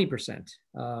that 20%?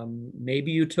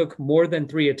 Maybe you took more than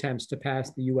 3 attempts to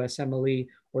pass the USMLE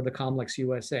or the COMLEX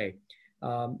USA.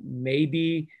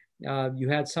 Maybe you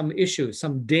had some issue,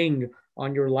 some ding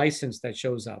on your license that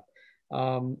shows up.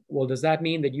 Well, does that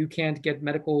mean that you can't get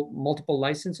multiple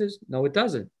licenses? No, it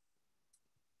doesn't.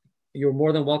 You're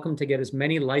more than welcome to get as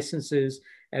many licenses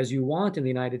as you want in the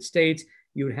United States.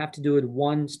 You would have to do it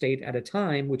 1 state at a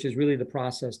time, which is really the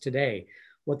process today.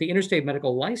 What the Interstate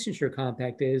Medical Licensure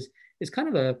Compact is kind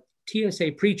of a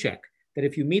TSA pre-check, that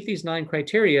if you meet these 9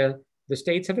 criteria, the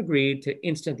states have agreed to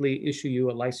instantly issue you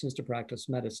a license to practice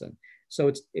medicine. So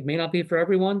it may not be for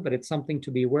everyone, but it's something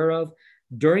to be aware of.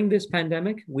 During this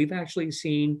pandemic, we've actually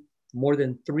seen more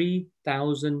than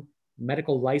 3,000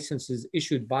 medical licenses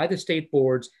issued by the state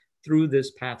boards through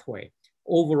this pathway.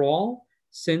 Overall,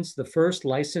 since the first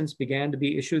license began to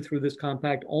be issued through this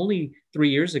compact only 3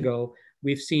 years ago,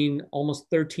 we've seen almost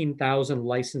 13,000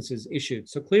 licenses issued.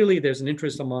 So clearly there's an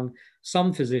interest among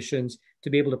some physicians to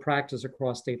be able to practice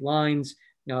across state lines,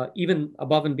 even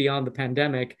above and beyond the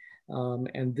pandemic.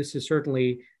 And this is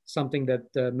certainly something that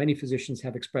many physicians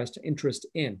have expressed interest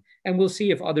in. And we'll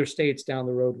see if other states down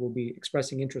the road will be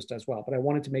expressing interest as well. But I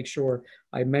wanted to make sure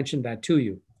I mentioned that to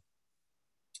you.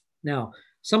 Now,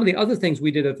 some of the other things we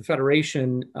did at the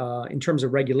Federation in terms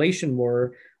of regulation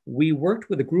were, we worked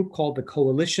with a group called the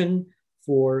Coalition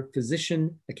for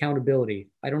Physician Accountability.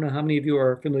 I don't know how many of you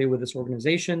are familiar with this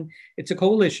organization. It's a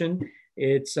coalition.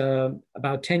 It's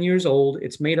about 10 years old.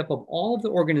 It's made up of all of the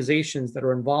organizations that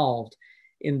are involved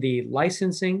in the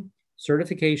licensing,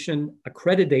 certification,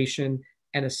 accreditation,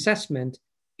 and assessment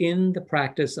in the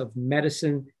practice of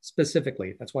medicine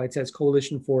specifically. That's why it says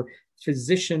Coalition for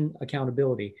Physician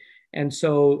Accountability. And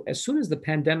so as soon as the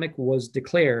pandemic was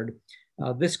declared,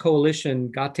 this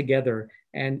coalition got together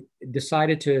and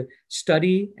decided to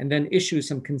study and then issue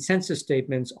some consensus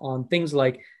statements on things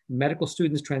like medical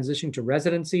students transitioning to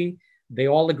residency. They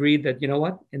all agreed that, you know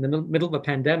what, in the middle of a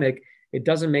pandemic, it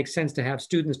doesn't make sense to have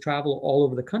students travel all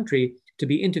over the country to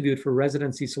be interviewed for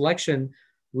residency selection.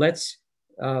 Let's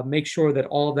make sure that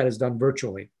all of that is done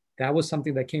virtually. That was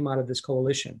something that came out of this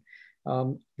coalition.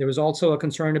 There was also a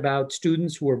concern about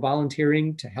students who were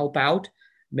volunteering to help out,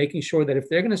 making sure that if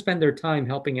they're going to spend their time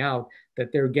helping out,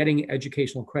 that they're getting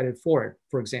educational credit for it,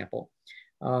 for example.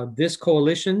 This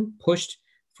coalition pushed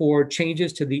for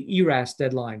changes to the ERAS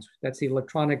deadlines. That's the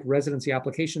Electronic Residency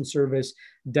Application Service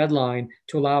deadline,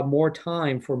 to allow more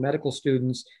time for medical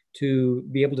students to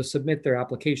be able to submit their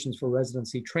applications for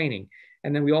residency training.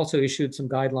 And then we also issued some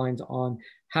guidelines on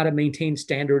how to maintain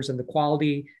standards and the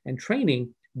quality and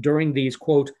training during these,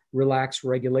 quote, relaxed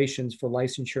regulations for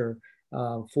licensure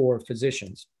for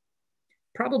physicians.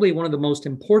 Probably one of the most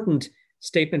important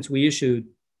statements we issued,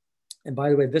 and by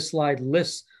the way, this slide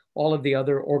lists all of the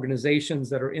other organizations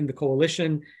that are in the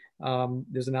coalition.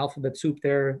 There's an alphabet soup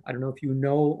there. I don't know if you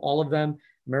know all of them.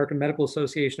 American Medical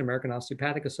Association, American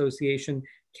Osteopathic Association,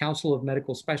 Council of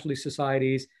Medical Specialty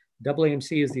Societies,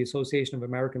 AAMC is the Association of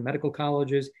American Medical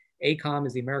Colleges, ACOM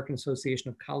is the American Association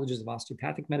of Colleges of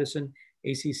Osteopathic Medicine,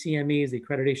 ACCME is the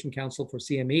Accreditation Council for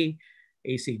CME,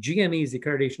 ACGME is the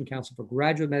Accreditation Council for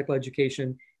Graduate Medical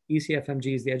Education,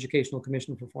 ECFMG is the Educational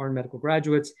Commission for Foreign Medical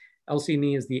Graduates,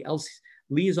 LCME is the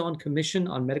Liaison Commission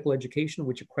on Medical Education,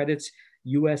 which accredits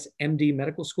US MD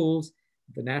medical schools,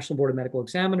 the National Board of Medical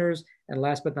Examiners, and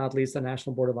last but not least, the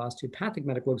National Board of Osteopathic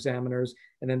Medical Examiners,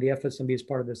 and then the FSMB is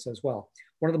part of this as well.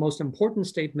 One of the most important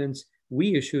statements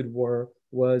we issued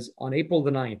was on April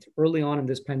the 9th, early on in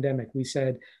this pandemic, we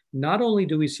said, not only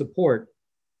do we support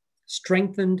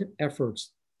strengthened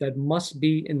efforts that must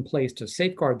be in place to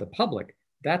safeguard the public,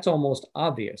 that's almost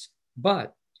obvious,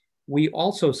 but we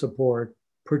also support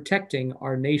protecting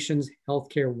our nation's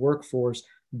healthcare workforce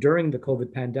during the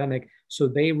COVID pandemic so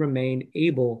they remain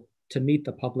able to meet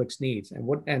the public's needs.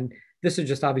 And this is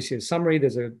just obviously a summary.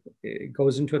 It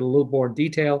goes into it a little more in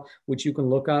detail, which you can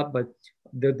look up, but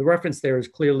the reference there is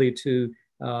clearly to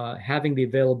having the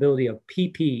availability of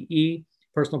PPE,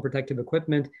 personal protective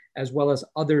equipment, as well as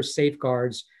other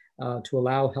safeguards to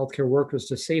allow healthcare workers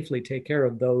to safely take care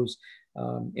of those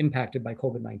impacted by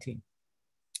COVID-19.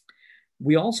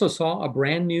 We also saw a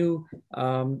brand new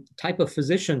type of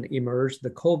physician emerge, the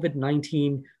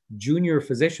COVID-19 junior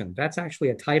physician. That's actually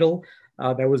a title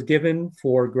that was given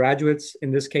for graduates,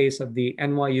 in this case of the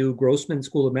NYU Grossman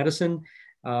School of Medicine,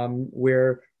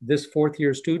 where this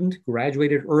fourth-year student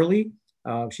graduated early.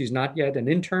 She's not yet an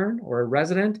intern or a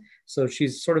resident, so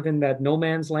she's sort of in that no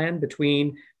man's land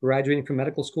between graduating from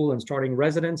medical school and starting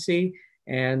residency.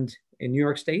 And in New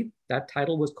York State, that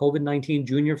title was COVID-19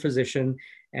 junior physician.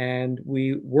 And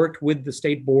we worked with the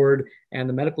state board and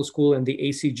the medical school and the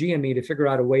ACGME to figure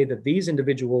out a way that these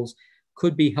individuals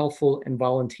could be helpful and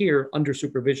volunteer under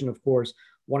supervision, of course,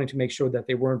 wanting to make sure that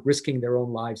they weren't risking their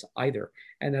own lives either.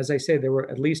 And as I say, there were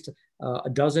at least a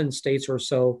dozen states or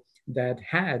so that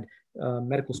had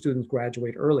medical students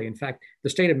graduate early. In fact, the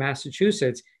state of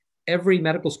Massachusetts, every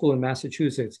medical school in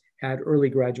Massachusetts had early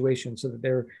graduation so that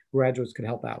their graduates could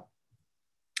help out.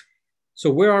 So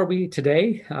where are we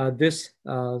today? This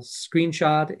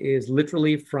screenshot is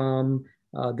literally from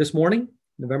this morning,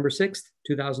 November 6th,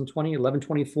 2020,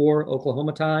 11:24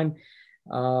 Oklahoma time.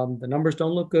 The numbers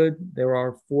don't look good. There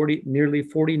are nearly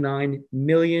 49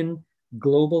 million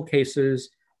global cases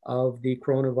of the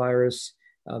coronavirus,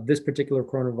 this particular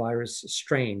coronavirus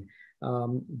strain.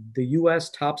 The US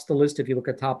tops the list if you look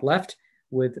at top left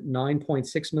with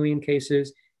 9.6 million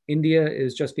cases. India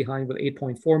is just behind with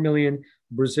 8.4 million.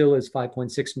 Brazil is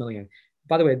 5.6 million.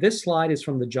 By the way, this slide is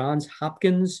from the Johns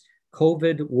Hopkins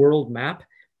COVID World Map.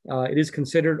 It is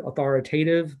considered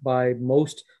authoritative by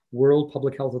most world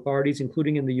public health authorities,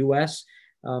 including in the US.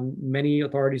 Many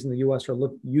authorities in the US are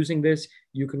using this.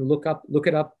 You can look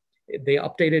it up. They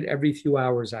update it every few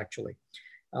hours, actually.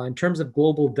 In terms of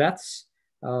global deaths,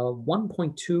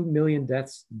 1.2 million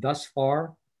deaths thus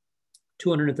far,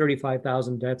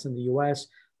 235,000 deaths in the US,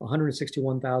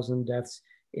 161,000 deaths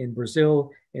in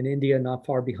Brazil, and India not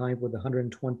far behind with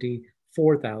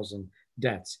 124,000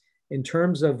 deaths. In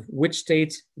terms of which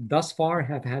states thus far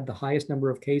have had the highest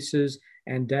number of cases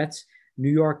and deaths,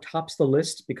 New York tops the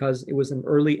list because it was an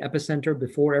early epicenter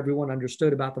before everyone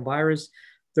understood about the virus.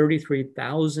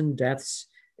 33,000 deaths,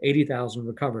 80,000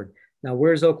 recovered. Now,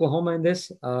 where's Oklahoma in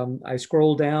this? I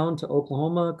scroll down to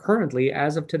Oklahoma. Currently,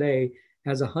 as of today,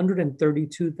 has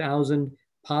 132,000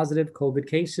 positive COVID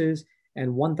cases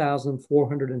and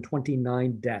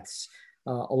 1,429 deaths.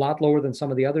 A lot lower than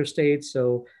some of the other states.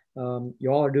 So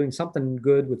you all are doing something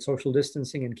good with social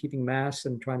distancing and keeping masks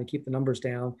and trying to keep the numbers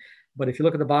down. But if you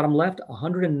look at the bottom left,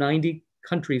 190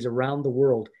 countries around the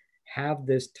world have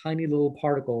this tiny little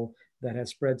particle that has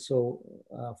spread so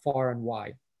far and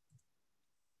wide.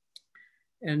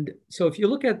 And so if you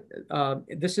look at,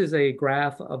 this is a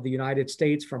graph of the United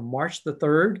States from March the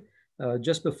 3rd,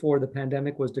 just before the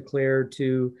pandemic was declared,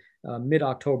 to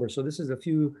mid-October. So this is a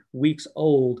few weeks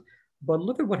old, but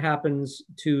look at what happens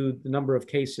to the number of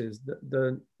cases.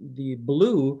 The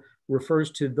blue refers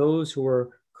to those who are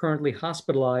currently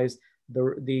hospitalized.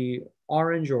 The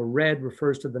orange or red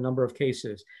refers to the number of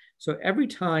cases. So every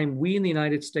time we in the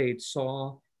United States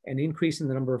saw an increase in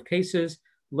the number of cases,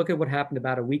 look at what happened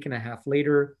about a week and a half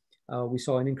later. We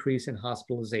saw an increase in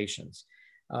hospitalizations.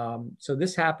 So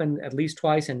this happened at least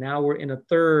twice, and now we're in a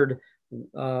third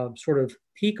sort of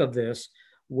peak of this,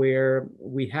 where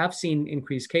we have seen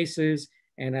increased cases.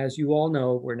 And as you all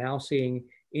know, we're now seeing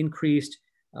increased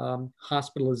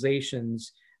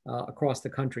hospitalizations across the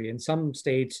country. In some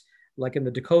states, like in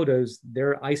the Dakotas,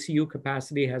 their ICU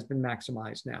capacity has been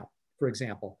maximized now, for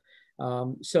example.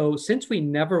 So since we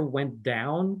never went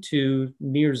down to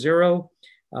near zero,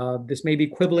 this may be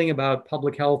quibbling about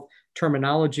public health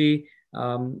terminology.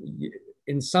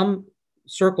 In some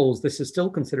circles, this is still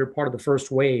considered part of the first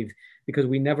wave because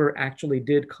we never actually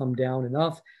did come down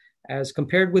enough as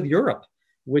compared with Europe,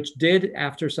 which did,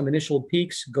 after some initial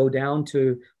peaks, go down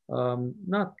to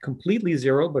not completely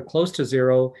zero, but close to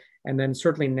zero. And then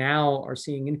certainly now are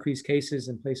seeing increased cases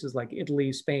in places like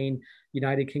Italy, Spain,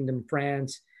 United Kingdom,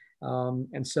 France.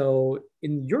 And so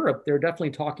in Europe, they're definitely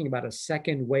talking about a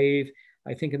second wave.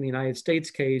 I think in the United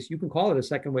States case, you can call it a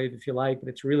second wave if you like, but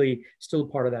it's really still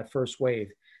part of that first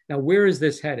wave. Now, where is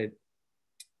this headed?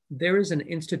 There is an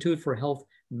Institute for Health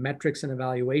Metrics and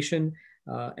Evaluation,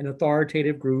 an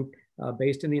authoritative group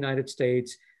based in the United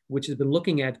States, which has been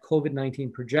looking at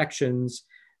COVID-19 projections.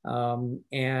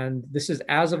 And this is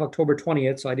as of October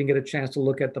 20th, so I didn't get a chance to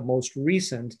look at the most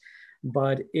recent.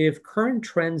 But if current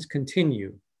trends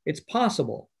continue, it's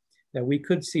possible that we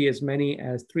could see as many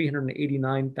as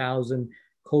 389,000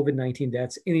 COVID-19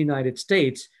 deaths in the United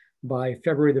States by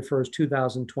February the 1st,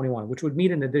 2021, which would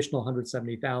mean an additional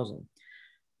 170,000.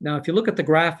 Now, if you look at the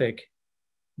graphic,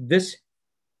 this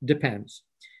depends.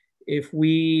 If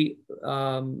we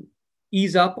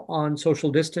ease up on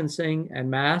social distancing and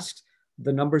masks,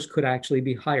 the numbers could actually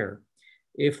be higher.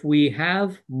 If we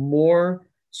have more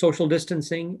social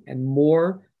distancing and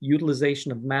more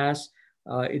utilization of masks,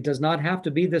 it does not have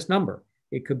to be this number.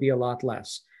 It could be a lot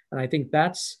less. And I think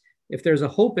that's, if there's a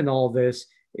hope in all this,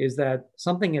 is that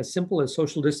something as simple as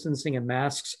social distancing and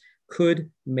masks could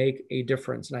make a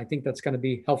difference. And I think that's going to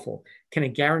be helpful. Can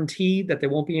it guarantee that there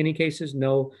won't be any cases?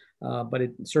 No, but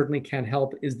it certainly can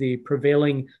help, is the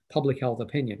prevailing public health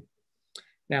opinion.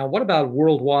 Now, what about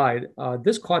worldwide?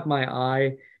 This caught my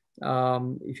eye.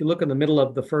 If you look in the middle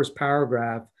of the first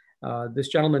paragraph, this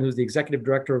gentleman who's the executive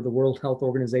director of the World Health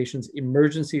Organization's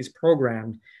Emergencies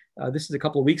Program, this is a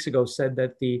couple of weeks ago, said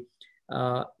that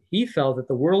he felt that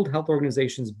the World Health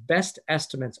Organization's best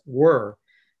estimates were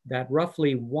that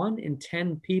roughly 1 in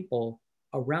 10 people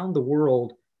around the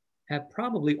world have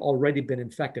probably already been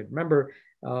infected. Remember,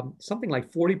 something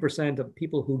like 40% of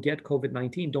people who get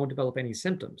COVID-19 don't develop any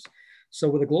symptoms. So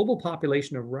with a global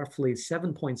population of roughly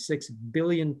 7.6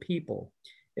 billion people,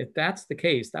 if that's the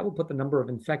case, that will put the number of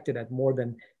infected at more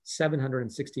than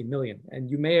 760 million. And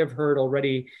you may have heard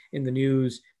already in the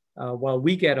news, while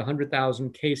we get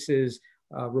 100,000 cases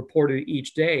reported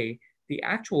each day, the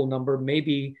actual number may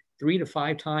be 3 to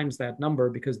 5 times that number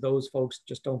because those folks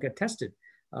just don't get tested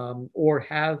or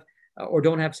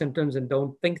don't have symptoms and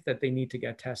don't think that they need to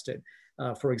get tested,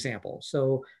 for example.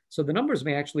 So the numbers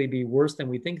may actually be worse than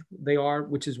we think they are,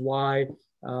 which is why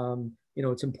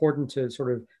it's important to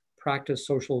sort of practice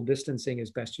social distancing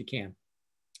as best you can.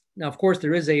 Now, of course,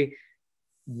 there is a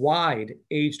wide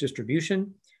age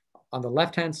distribution. On the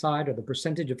left-hand side are the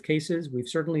percentage of cases. We've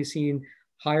certainly seen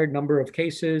higher number of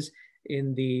cases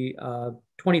in the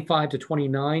 25 to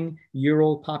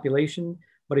 29-year-old population.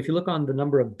 But if you look on the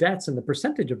number of deaths and the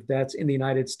percentage of deaths in the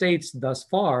United States thus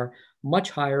far,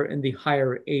 much higher in the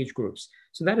higher age groups.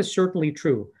 So that is certainly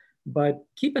true. But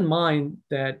keep in mind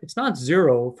that it's not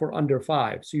zero for under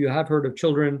 5. So you have heard of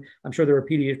children. I'm sure there are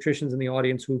pediatricians in the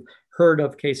audience who've heard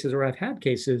of cases or have had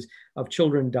cases of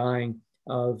children dying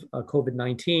of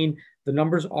COVID-19. The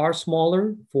numbers are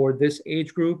smaller for this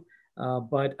age group.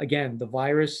 But again, the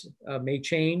virus may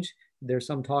change. There's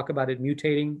some talk about it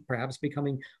mutating, perhaps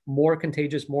becoming more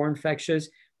contagious, more infectious,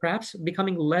 perhaps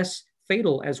becoming less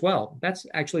fatal as well. That's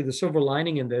actually the silver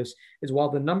lining in this, is while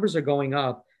the numbers are going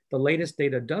up, the latest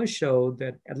data does show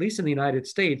that, at least in the United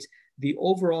States, the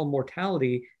overall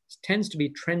mortality tends to be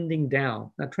trending down.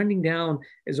 Now, trending down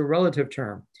is a relative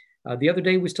term. The other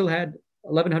day, we still had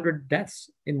 1,100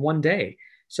 deaths in one day.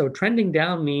 So trending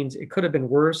down means it could have been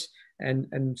worse.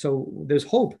 And so there's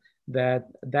hope that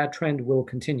that trend will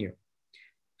continue.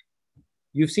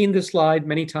 You've seen this slide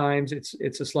many times.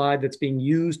 It's a slide that's being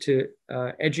used to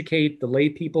educate the lay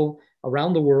people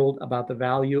around the world about the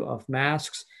value of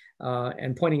masks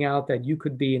and pointing out that you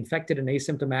could be infected and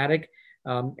asymptomatic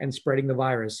and spreading the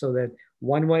virus. So that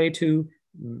one way to,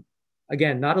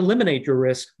 again, not eliminate your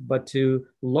risk, but to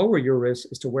lower your risk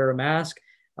is to wear a mask.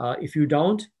 If you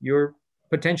don't, you're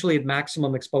potentially at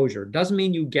maximum exposure. Doesn't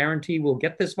mean you guarantee we'll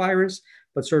get this virus,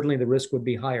 but certainly the risk would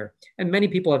be higher. And many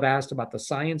people have asked about the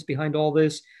science behind all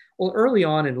this. Well, early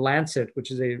on in Lancet,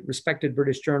 which is a respected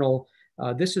British journal,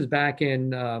 this is back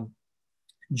in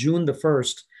June the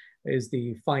 1st, is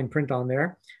the fine print on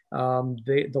there.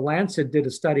 The Lancet did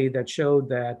a study that showed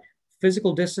that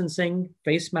physical distancing,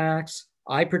 face masks,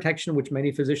 eye protection, which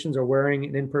many physicians are wearing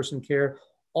in in-person care,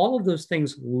 all of those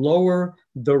things lower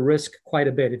the risk quite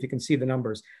a bit, if you can see the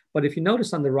numbers. But if you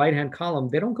notice on the right-hand column,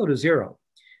 they don't go to zero.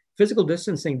 Physical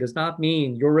distancing does not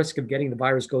mean your risk of getting the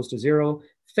virus goes to zero.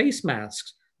 Face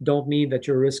masks don't mean that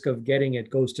your risk of getting it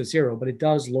goes to zero, but it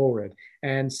does lower it.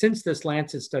 And since this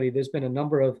Lancet study, there's been a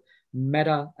number of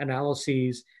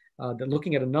meta-analyses that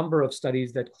looking at a number of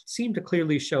studies that seem to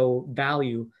clearly show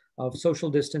value of social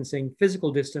distancing,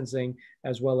 physical distancing,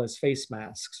 as well as face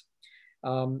masks.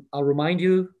 I'll remind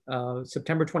you,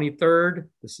 September 23rd,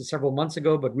 this is several months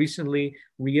ago, but recently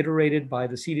reiterated by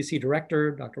the CDC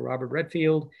director, Dr. Robert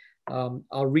Redfield.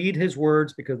 I'll read his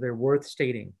words because they're worth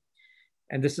stating.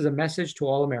 And this is a message to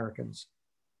all Americans.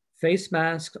 Face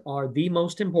masks are the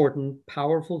most important,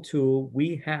 powerful tool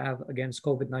we have against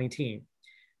COVID-19.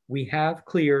 We have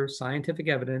clear scientific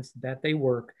evidence that they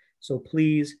work, so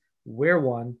please wear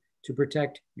one to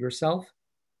protect yourself,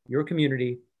 your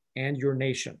community, and your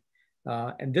nation.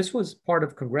 And this was part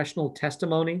of congressional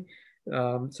testimony.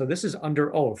 So this is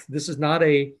under oath. This is not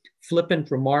a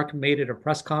flippant remark made at a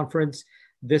press conference.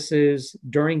 This is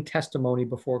during testimony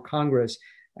before Congress.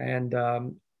 And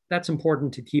that's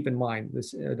important to keep in mind.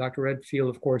 This, Dr. Redfield,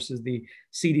 of course, is the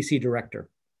CDC director.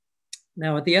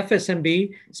 Now at the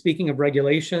FSMB, speaking of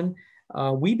regulation,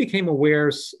 we became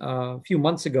aware a few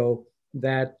months ago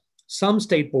that some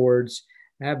state boards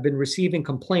have been receiving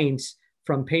complaints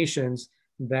from patients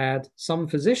that some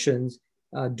physicians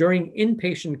during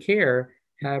inpatient care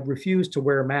have refused to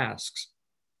wear masks.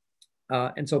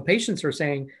 And so patients are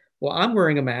saying, well, I'm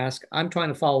wearing a mask. I'm trying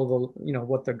to follow the,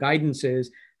 what the guidance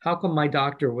is. How come my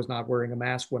doctor was not wearing a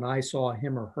mask when I saw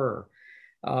him or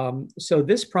her? So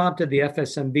this prompted the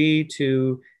FSMB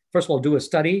to, first of all, do a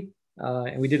study.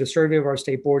 And we did a survey of our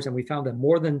state boards, and we found that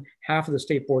more than half of the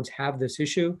state boards have this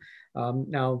issue.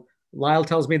 Now, Lyle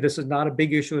tells me this is not a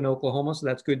big issue in Oklahoma, so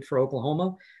that's good for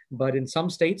Oklahoma. But in some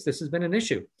states, this has been an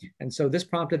issue. And so this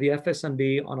prompted the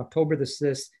FSMB on October the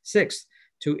 6th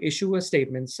to issue a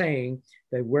statement saying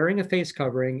that wearing a face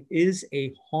covering is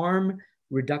a harm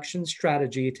reduction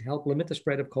strategy to help limit the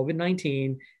spread of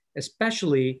COVID-19,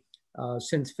 especially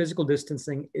since physical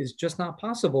distancing is just not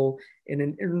possible in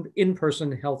an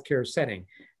in-person healthcare setting.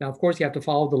 Now, of course, you have to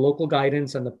follow the local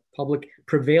guidance and the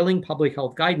prevailing public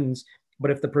health guidance. But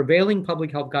if the prevailing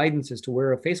public health guidance is to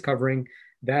wear a face covering,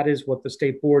 that is what the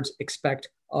state boards expect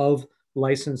of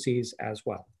licensees as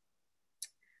well.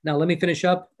 Now, let me finish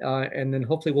up, and then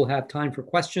hopefully we'll have time for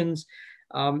questions.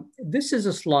 This is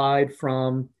a slide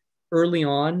from early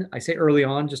on. I say early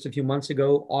on, just a few months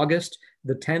ago, August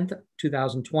the 10th,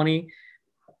 2020.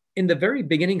 In the very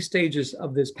beginning stages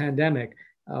of this pandemic,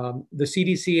 the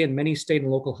CDC and many state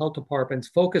and local health departments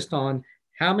focused on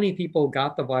how many people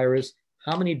got the virus,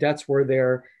 how many deaths were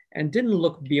there, and didn't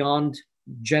look beyond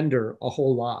gender a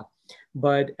whole lot.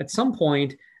 But at some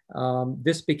point,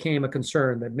 this became a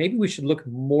concern that maybe we should look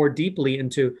more deeply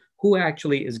into who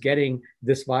actually is getting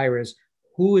this virus,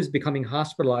 who is becoming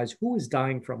hospitalized, who is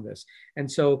dying from this. And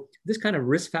so this kind of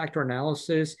risk factor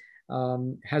analysis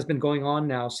has been going on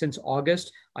now since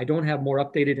August. I don't have more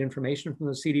updated information from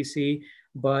the CDC,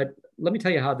 but let me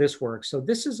tell you how this works. So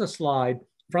this is a slide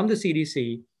from the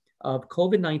CDC of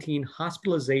COVID-19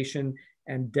 hospitalization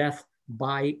and death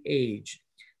by age.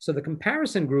 So the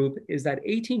comparison group is that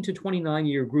 18 to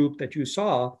 29-year group that you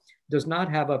saw does not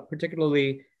have a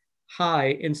particularly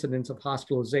high incidence of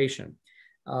hospitalization.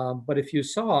 But if you're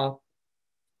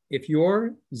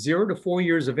 0 to 4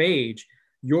 years of age,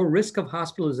 your risk of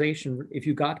hospitalization if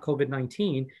you got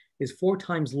COVID-19 is 4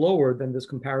 times lower than this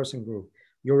comparison group.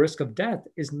 Your risk of death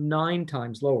is 9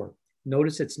 times lower.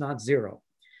 Notice it's not 0.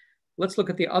 Let's look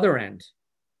at the other end.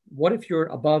 What if you're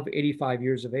above 85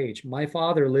 years of age? My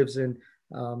father lives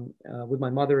with my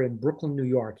mother in Brooklyn, New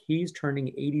York. He's turning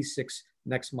 86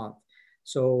 next month.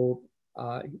 So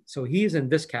he's in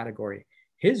this category.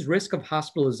 His risk of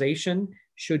hospitalization,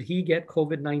 should he get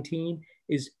COVID-19,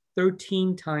 is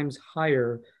 13 times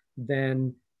higher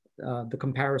than the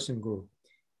comparison group.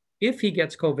 If he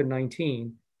gets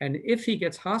COVID-19 and if he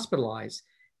gets hospitalized,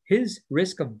 his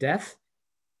risk of death,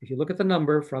 if you look at the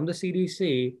number from the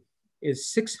CDC,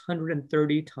 is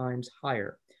 630 times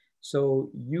higher. So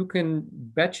you can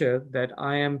betcha that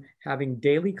I am having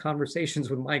daily conversations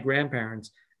with my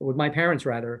grandparents, with my parents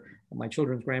rather, my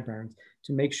children's grandparents,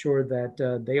 to make sure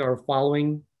that they are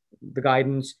following the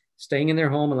guidance, staying in their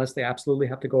home unless they absolutely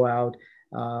have to go out.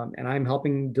 And I'm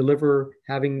helping deliver,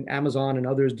 having Amazon and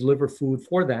others deliver food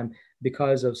for them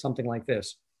because of something like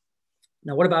this.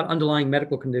 Now, what about underlying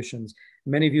medical conditions?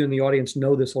 Many of you in the audience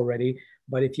know this already,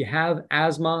 but if you have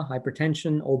asthma,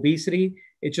 hypertension, obesity,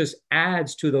 it just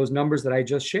adds to those numbers that I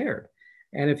just shared.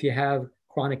 And if you have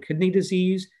chronic kidney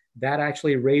disease, that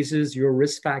actually raises your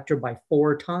risk factor by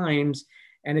 4 times.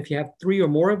 And if you have 3 or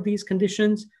more of these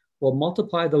conditions, well,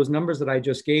 multiply those numbers that I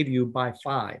just gave you by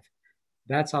 5.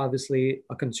 That's obviously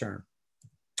a concern.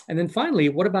 And then finally,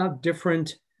 what about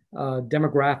different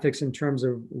demographics in terms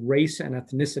of race and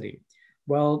ethnicity?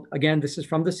 Well, again, this is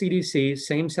from the CDC,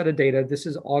 same set of data. This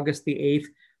is August the 8th,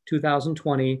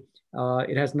 2020.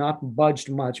 It has not budged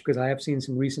much because I have seen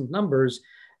some recent numbers.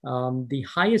 The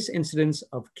highest incidence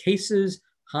of cases,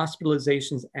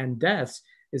 hospitalizations, and deaths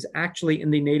is actually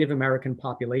in the Native American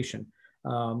population.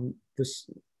 This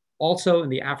also in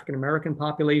the African American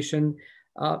population,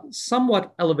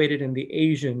 somewhat elevated in the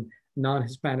Asian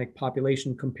non-Hispanic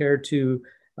population compared to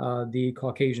the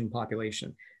Caucasian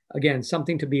population. Again,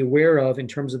 something to be aware of in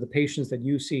terms of the patients that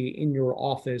you see in your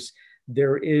office.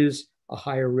 There is a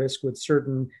higher risk with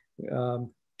certain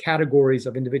categories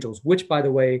of individuals, which, by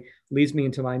the way, leads me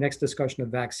into my next discussion of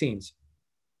vaccines.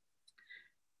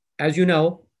 As you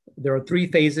know, there are 3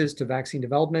 phases to vaccine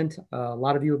development. A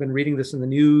lot of you have been reading this in the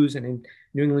news and in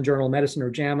New England Journal of Medicine or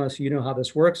JAMA, so you know how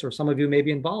this works, or some of you may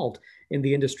be involved in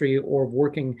the industry or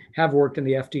have worked in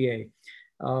the FDA.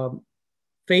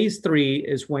 Phase 3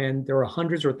 is when there are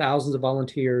hundreds or thousands of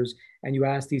volunteers and you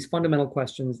ask these fundamental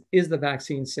questions. Is the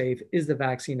vaccine safe? Is the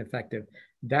vaccine effective?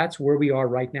 That's where we are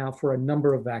right now for a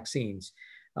number of vaccines.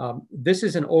 This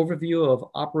is an overview of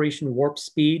Operation Warp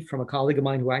Speed from a colleague of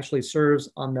mine who actually serves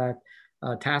on that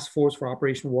task force for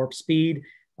Operation Warp Speed.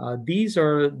 These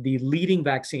are the leading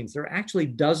vaccines. There are actually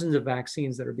dozens of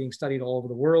vaccines that are being studied all over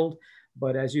the world,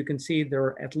 but as you can see, there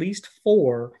are at least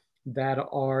 4 that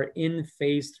are in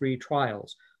phase 3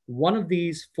 trials. One of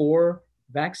these 4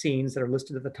 vaccines that are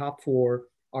listed at the top 4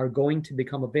 are going to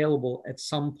become available at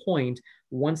some point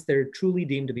once they're truly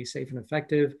deemed to be safe and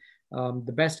effective.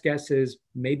 The best guess is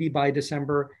maybe by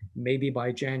December, maybe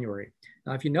by January.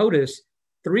 Now, if you notice,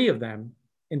 3 of them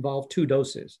involve 2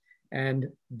 doses, and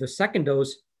the second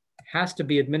dose has to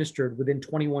be administered within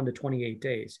 21 to 28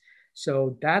 days.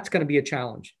 So that's going to be a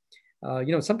challenge.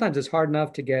 Sometimes it's hard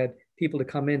enough to get people to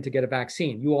come in to get a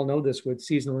vaccine. You all know this with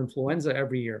seasonal influenza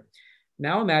every year.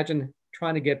 Now imagine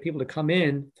trying to get people to come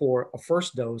in for a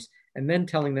first dose and then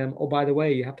telling them, oh, by the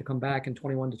way, you have to come back in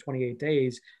 21 to 28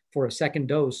 days for a second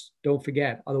dose. Don't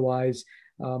forget, otherwise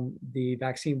the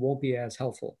vaccine won't be as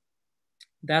helpful.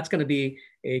 That's going to be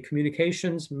a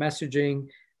communications, messaging,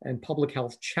 and public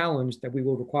health challenge that we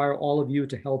will require all of you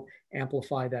to help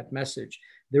amplify that message.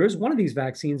 There is one of these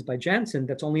vaccines by Janssen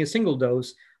that's only a single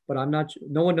dose, but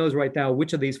no one knows right now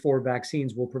which of these 4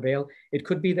 vaccines will prevail. It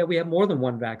could be that we have more than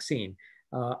one vaccine.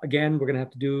 Again, we're going to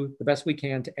have to do the best we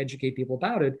can to educate people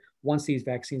about it once these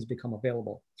vaccines become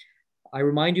available. I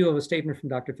remind you of a statement from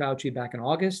Dr. Fauci back in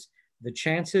August. The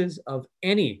chances of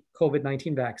any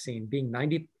COVID-19 vaccine being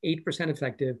 98%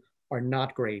 effective are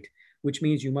not great, which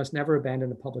means you must never abandon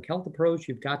the public health approach.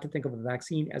 You've got to think of a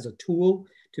vaccine as a tool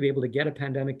to be able to get a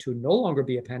pandemic to no longer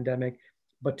be a pandemic,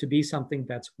 but to be something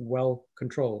that's well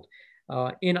controlled.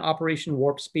 In Operation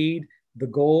Warp Speed, the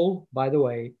goal, by the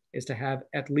way, is to have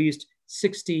at least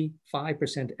 65%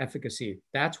 efficacy.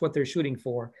 That's what they're shooting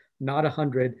for, not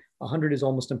 100. 100 is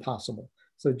almost impossible.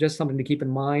 So just something to keep in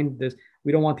mind.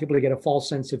 We don't want people to get a false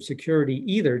sense of security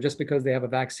either. Just because they have a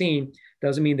vaccine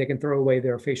doesn't mean they can throw away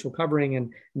their facial covering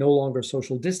and no longer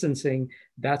social distancing.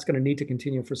 That's going to need to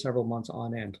continue for several months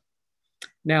on end.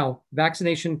 Now,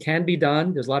 vaccination can be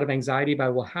done. There's a lot of anxiety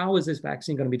about, well, how is this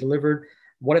vaccine going to be delivered?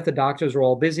 What if the doctors are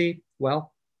all busy?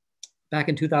 Well, back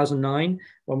in 2009,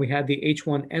 when we had the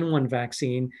H1N1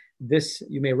 vaccine, this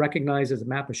you may recognize as a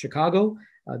map of Chicago.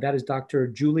 That is Dr.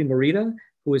 Julie Morita,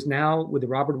 who is now with the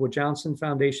Robert Wood Johnson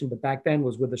Foundation, but back then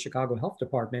was with the Chicago Health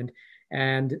Department.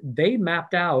 And they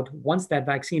mapped out, once that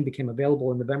vaccine became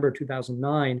available in November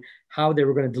 2009, how they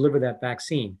were going to deliver that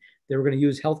vaccine. They were going to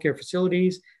use healthcare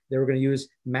facilities. They were going to use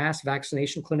mass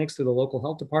vaccination clinics through the local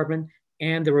health department,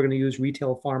 and they were going to use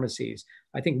retail pharmacies.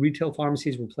 I think retail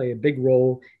pharmacies will play a big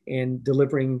role in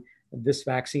delivering this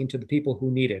vaccine to the people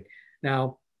who need it.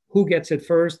 Now, who gets it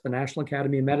first? The National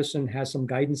Academy of Medicine has some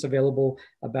guidance available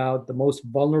about the most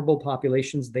vulnerable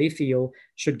populations they feel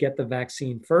should get the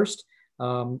vaccine first.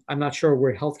 I'm not sure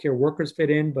where healthcare workers fit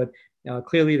in, but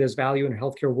clearly there's value in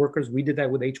healthcare workers. We did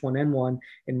that with H1N1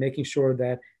 in making sure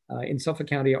that in Suffolk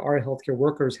County, our healthcare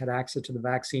workers had access to the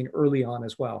vaccine early on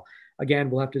as well. Again,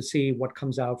 we'll have to see what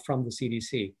comes out from the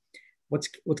CDC. What's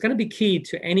going to be key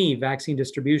to any vaccine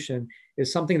distribution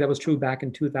is something that was true back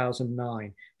in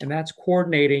 2009, and that's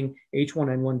coordinating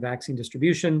H1N1 vaccine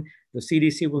distribution. The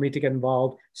CDC will need to get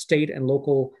involved. State and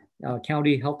local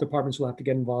county health departments will have to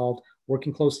get involved,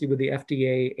 working closely with the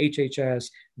FDA, HHS,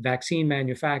 vaccine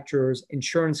manufacturers,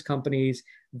 insurance companies,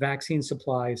 vaccine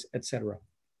supplies, et cetera.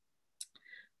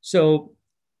 So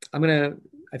I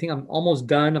think I'm almost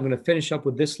done. I'm going to finish up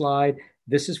with this slide.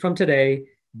 This is from today.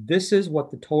 This is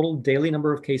what the total daily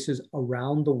number of cases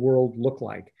around the world look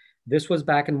like. This was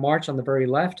back in March on the very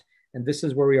left, and this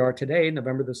is where we are today,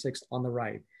 November the 6th on the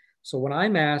right. So when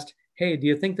I'm asked, hey, do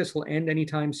you think this will end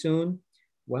anytime soon?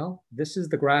 Well, this is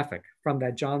the graphic from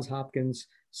that Johns Hopkins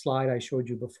slide I showed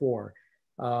you before.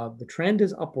 The trend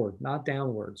is upward, not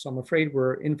downward. So I'm afraid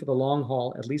we're in for the long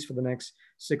haul, at least for the next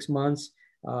 6 months.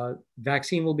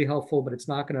 Vaccine will be helpful, but it's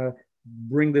not going to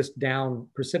bring this down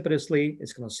precipitously.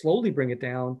 It's going to slowly bring it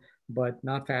down, but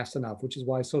not fast enough, which is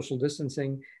why social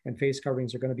distancing and face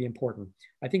coverings are going to be important.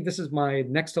 I think this is my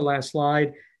next to last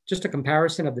slide, just a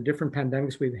comparison of the different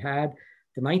pandemics we've had.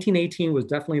 The 1918 was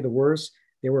definitely the worst.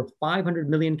 There were 500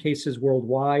 million cases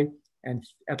worldwide and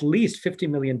at least 50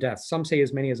 million deaths. Some say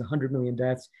as many as 100 million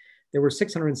deaths. There were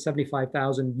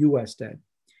 675,000 US dead.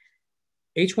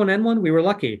 H1N1, we were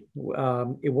lucky.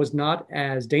 It was not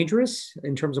as dangerous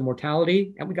in terms of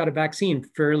mortality, and we got a vaccine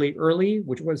fairly early,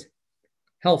 which was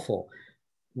helpful.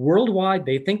 Worldwide,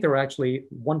 they think there are actually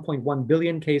 1.1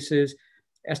 billion cases,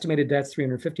 estimated deaths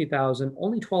 350,000,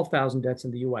 only 12,000 deaths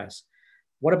in the US.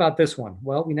 What about this one?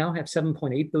 Well, we now have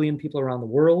 7.8 billion people around the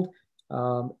world.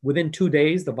 Within 2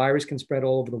 days, the virus can spread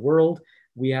all over the world.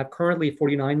 We have currently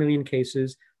 49 million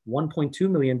cases, 1.2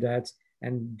 million deaths,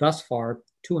 and thus far,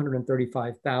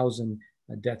 235,000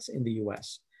 deaths in the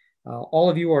US. All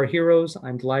of you are heroes.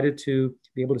 I'm delighted to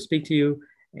be able to speak to you.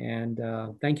 And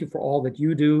thank you for all that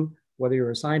you do, whether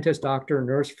you're a scientist, doctor,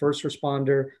 nurse, first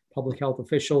responder, public health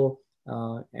official,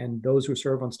 and those who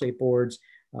serve on state boards.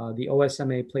 The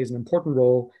OSMA plays an important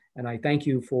role, and I thank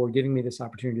you for giving me this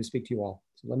opportunity to speak to you all.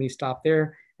 So let me stop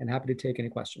there and happy to take any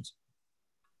questions.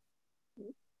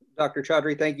 Dr.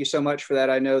 Chaudhry, thank you so much for that.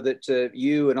 I know that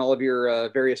you and all of your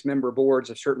various member boards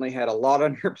have certainly had a lot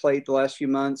on your plate the last few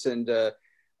months and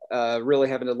really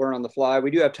having to learn on the fly.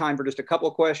 We do have time for just a couple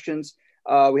of questions.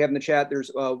 We have in the chat, there's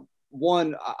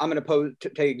one, I'm going to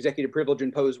take executive privilege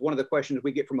and pose one of the questions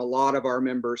we get from a lot of our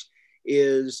members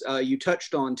is you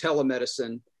touched on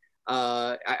telemedicine.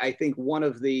 I think one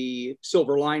of the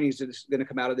silver linings that's going to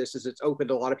come out of this is it's opened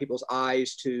a lot of people's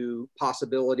eyes to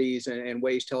possibilities and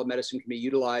ways telemedicine can be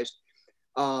utilized.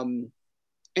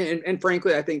 And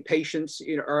frankly, I think patients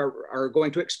are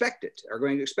going to expect it, are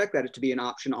going to expect that it to be an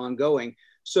option ongoing.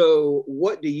 So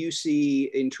what do you see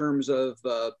in terms of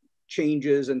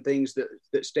changes and things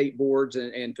that state boards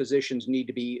and physicians need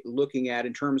to be looking at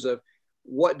in terms of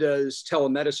what does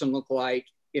telemedicine look like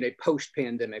in a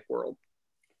post-pandemic world?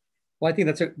 Well, I think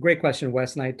that's a great question,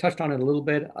 Wes, and I touched on it a little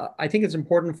bit. I think it's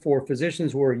important for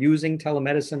physicians who are using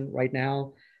telemedicine right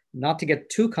now not to get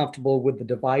too comfortable with the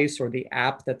device or the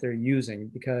app that they're using,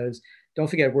 because don't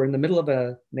forget, we're in the middle of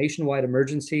a nationwide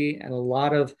emergency and a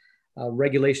lot of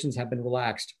regulations have been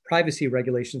relaxed. Privacy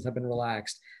regulations have been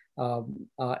relaxed.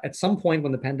 At some point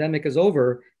when the pandemic is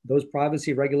over, those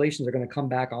privacy regulations are going to come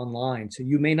back online. So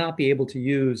you may not be able to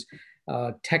use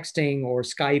texting or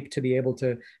Skype to be able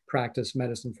to practice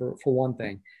medicine for one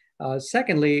thing.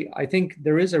 Secondly, I think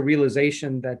there is a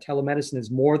realization that telemedicine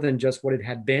is more than just what it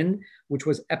had been, which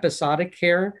was episodic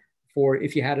care for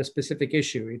if you had a specific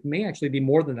issue. It may actually be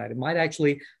more than that. It might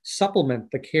actually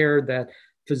supplement the care that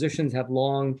physicians have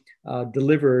long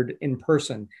delivered in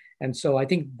person. And so I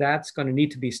think that's going to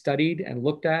need to be studied and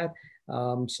looked at.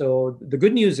 So the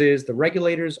good news is the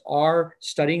regulators are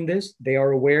studying this. They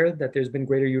are aware that there's been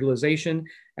greater utilization,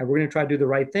 and we're going to try to do the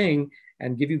right thing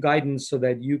and give you guidance so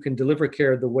that you can deliver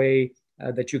care the way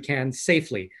that you can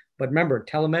safely. But remember,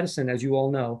 telemedicine, as you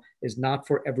all know, is not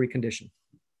for every condition.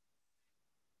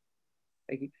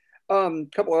 Thank you. A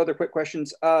couple of other quick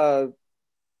questions. And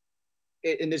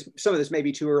some of this may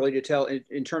be too early to tell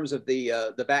in terms of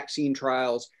the vaccine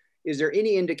trials. Is there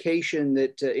any indication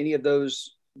that any of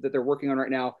those that they're working on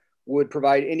right now would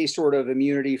provide any sort of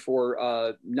immunity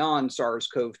for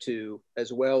non-SARS-CoV-2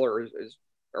 as well, or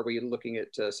are we looking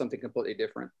at something completely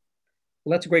different?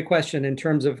 Well, that's a great question. In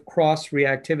terms of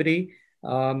cross-reactivity,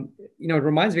 it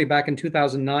reminds me back in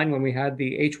 2009 when we had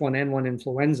the H1N1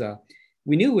 influenza.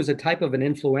 We knew it was a type of an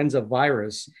influenza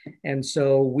virus. And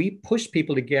so we pushed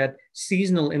people to get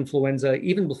seasonal influenza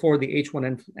even before the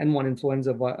H1N1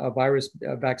 influenza virus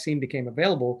vaccine became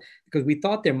available, because we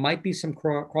thought there might be some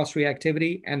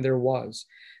cross-reactivity, and there was.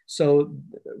 So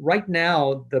right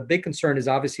now, the big concern is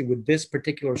obviously with this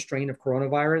particular strain of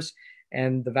coronavirus,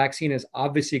 and the vaccine is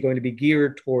obviously going to be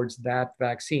geared towards that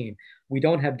vaccine. We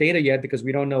don't have data yet because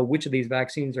we don't know which of these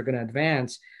vaccines are going to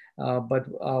advance, but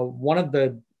one of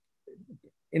the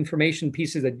information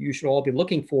pieces that you should all be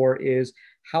looking for is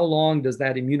how long does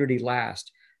that immunity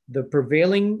last? The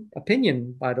prevailing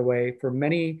opinion, by the way, for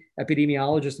many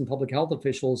epidemiologists and public health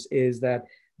officials is that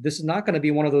this is not going to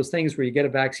be one of those things where you get a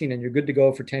vaccine and you're good to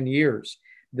go for 10 years.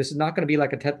 This is not going to be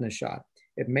like a tetanus shot.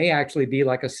 It may actually be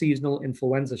like a seasonal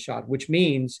influenza shot, which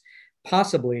means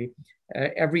possibly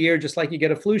every year, just like you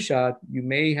get a flu shot, you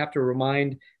may have to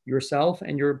remind yourself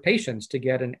and your patients to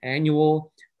get an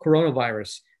annual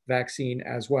coronavirus vaccine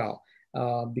as well,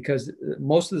 because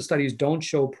most of the studies don't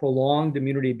show prolonged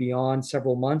immunity beyond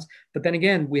several months. But then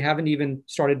again, we haven't even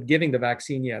started giving the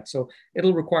vaccine yet. So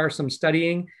it'll require some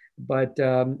studying, but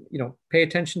pay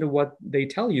attention to what they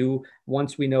tell you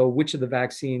once we know which of the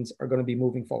vaccines are going to be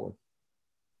moving forward.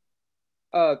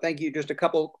 Thank you. Just a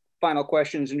couple final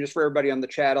questions, and just for everybody on the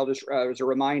chat, I'll just as a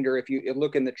reminder, if you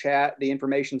look in the chat, the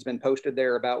information's been posted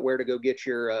there about where to go get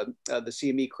your the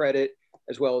CME credit,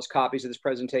 as well as copies of this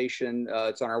presentation.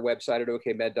 It's on our website at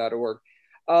okmed.org.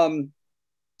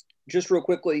 Just real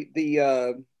quickly,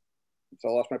 so I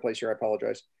lost my place here, I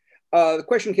apologize. The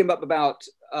question came up about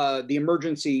the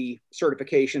emergency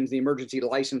certifications, the emergency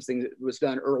licensing that was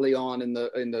done early on in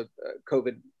the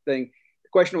COVID thing. The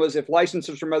question was, if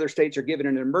licenses from other states are given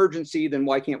in an emergency, then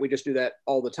why can't we just do that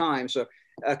all the time? So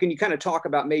can you kind of talk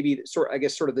about maybe sort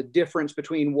of the difference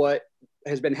between what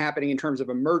has been happening in terms of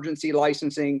emergency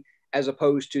licensing as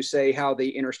opposed to, say, how the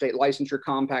interstate licensure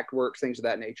compact works, things of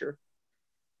that nature?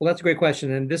 Well, that's a great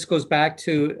question. And this goes back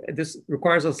to, this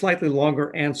requires a slightly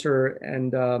longer answer.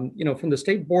 And, from the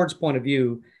state board's point of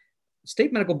view,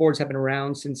 state medical boards have been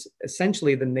around since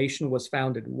essentially the nation was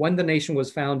founded. When the nation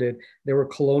was founded, there were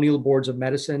colonial boards of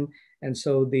medicine. And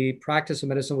so the practice of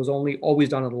medicine was always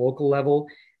done at a local level.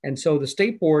 And so the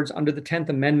state boards, under the 10th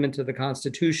Amendment to the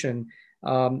Constitution,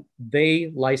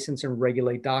 they license and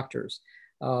regulate doctors.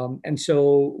 And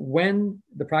so when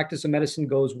the practice of medicine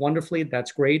goes wonderfully,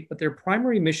 that's great, but their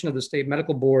primary mission of the state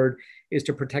medical board is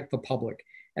to protect the public.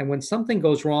 And when something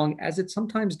goes wrong, as it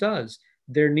sometimes does,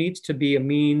 there needs to be a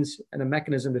means and a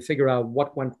mechanism to figure out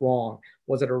what went wrong.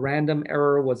 Was it a random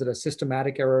error? Was it a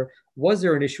systematic error? Was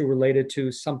there an issue related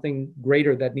to something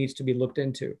greater that needs to be looked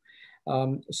into?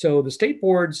 So the state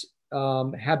boards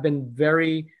have been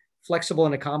very flexible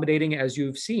and accommodating, as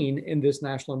you've seen in this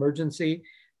national emergency.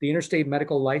 The Interstate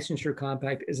Medical Licensure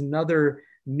Compact is another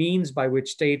means by which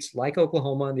states like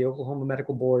Oklahoma and the Oklahoma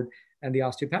Medical Board and the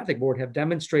Osteopathic Board have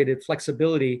demonstrated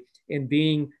flexibility in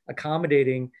being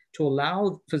accommodating to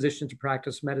allow physicians to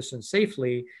practice medicine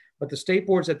safely. But the state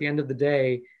boards, at the end of the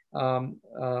day, and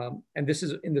this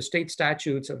is in the state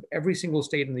statutes of every single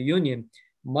state in the union,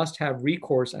 must have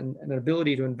recourse and an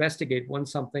ability to investigate when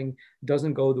something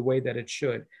doesn't go the way that it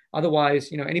should.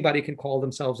 Otherwise, anybody can call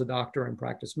themselves a doctor and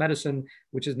practice medicine,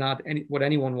 which is not what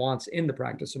anyone wants in the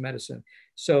practice of medicine.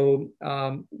 So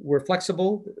we're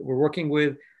flexible. We're working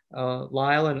with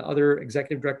Lyle and other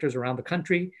executive directors around the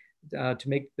country to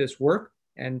make this work,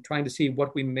 and trying to see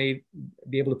what we may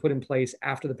be able to put in place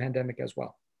after the pandemic as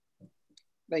well.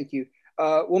 Thank you.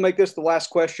 We'll make this the last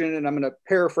question, and I'm going to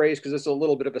paraphrase because it's a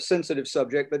little bit of a sensitive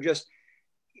subject, but just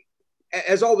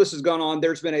as all this has gone on,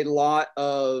 there's been a lot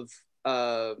of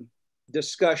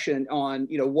discussion on,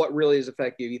 what really is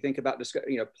effective. You think about,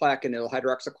 Plaquenil,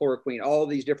 hydroxychloroquine, all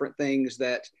these different things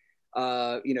that,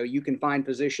 you can find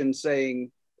physicians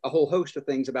saying a whole host of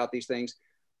things about these things.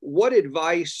 What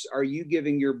advice are you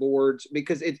giving your boards?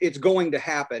 Because it's going to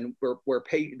happen where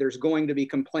there's going to be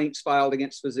complaints filed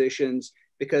against physicians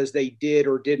because they did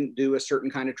or didn't do a certain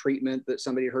kind of treatment that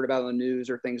somebody heard about on the news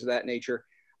or things of that nature.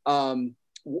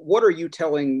 What are you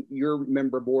telling your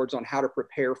member boards on how to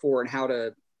prepare for and how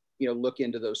to, look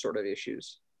into those sort of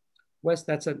issues? Wes,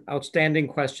 that's an outstanding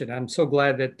question. I'm so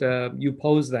glad that you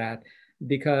posed that,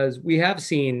 because we have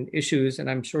seen issues, and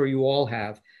I'm sure you all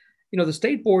have. The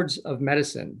state boards of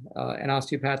medicine and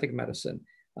osteopathic medicine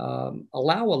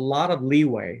allow a lot of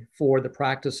leeway for the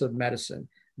practice of medicine.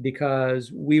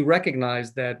 because we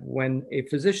recognize that when a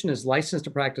physician is licensed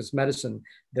to practice medicine,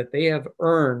 that they have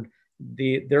earned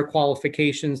their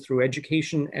qualifications through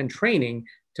education and training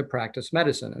to practice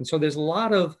medicine. And so there's a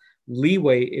lot of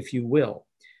leeway, if you will.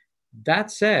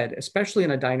 That said, especially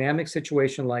in a dynamic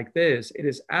situation like this, it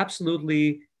is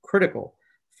absolutely critical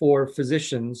for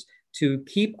physicians to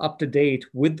keep up to date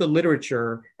with the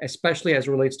literature, especially as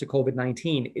it relates to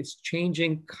COVID-19. It's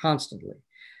changing constantly.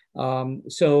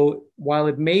 So while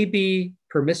it may be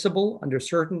permissible under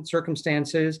certain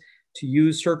circumstances to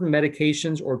use certain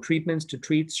medications or treatments to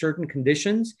treat certain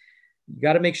conditions, you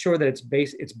got to make sure that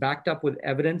it's backed up with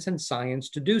evidence and science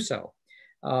to do so.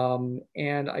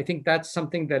 And I think that's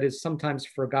something that is sometimes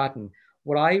forgotten.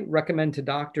 What I recommend to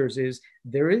doctors is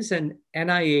there is an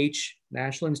NIH,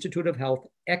 National Institute of Health,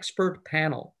 expert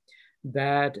panel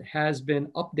that has been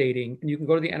updating, and you can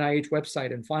go to the NIH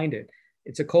website and find it.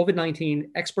 It's a COVID-19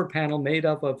 expert panel made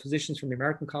up of physicians from the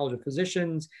American College of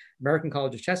Physicians, American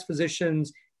College of Chest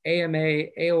Physicians, AMA,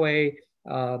 AOA,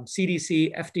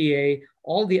 CDC, FDA,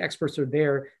 all the experts are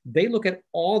there. They look at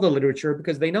all the literature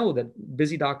because they know that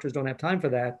busy doctors don't have time for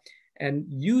that, and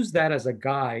use that as a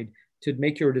guide to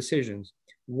make your decisions.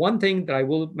 One thing that I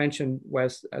will mention,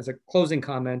 Wes, as a closing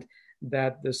comment,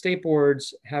 that the state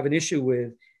boards have an issue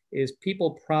with is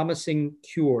people promising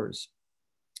cures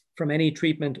from any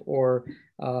treatment or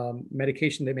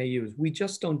medication they may use. We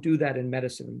just don't do that in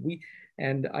medicine.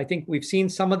 And I think we've seen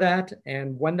some of that.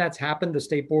 And when that's happened, the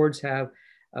state boards have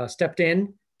stepped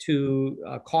in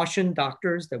to caution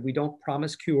doctors that we don't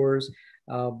promise cures.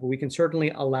 But we can certainly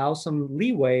allow some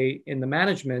leeway in the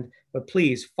management, but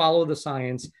please follow the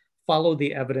science, follow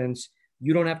the evidence.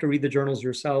 You don't have to read the journals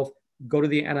yourself. Go to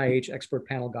the NIH expert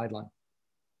panel guideline.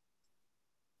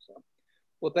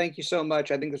 Well, thank you so much.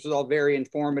 I think this was all very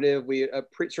informative. We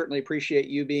certainly appreciate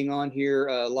you being on here.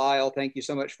 Lyle, thank you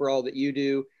so much for all that you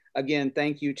do. Again,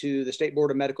 thank you to the State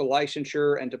Board of Medical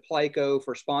Licensure and to PLICO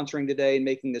for sponsoring today and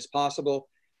making this possible.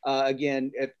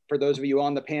 Again, for those of you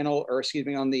on the panel, or excuse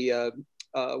me, on the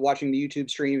watching the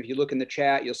YouTube stream, if you look in the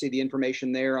chat, you'll see the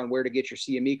information there on where to get your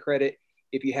CME credit.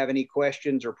 If you have any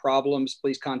questions or problems,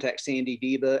 please contact Sandy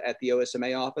Deba at the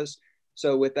OSMA office.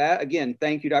 So with that, again,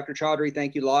 thank you, Dr. Chaudhry.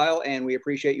 Thank you, Lyle. And we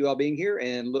appreciate you all being here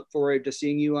and look forward to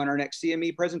seeing you on our next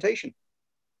CME presentation.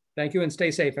 Thank you and stay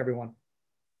safe, everyone.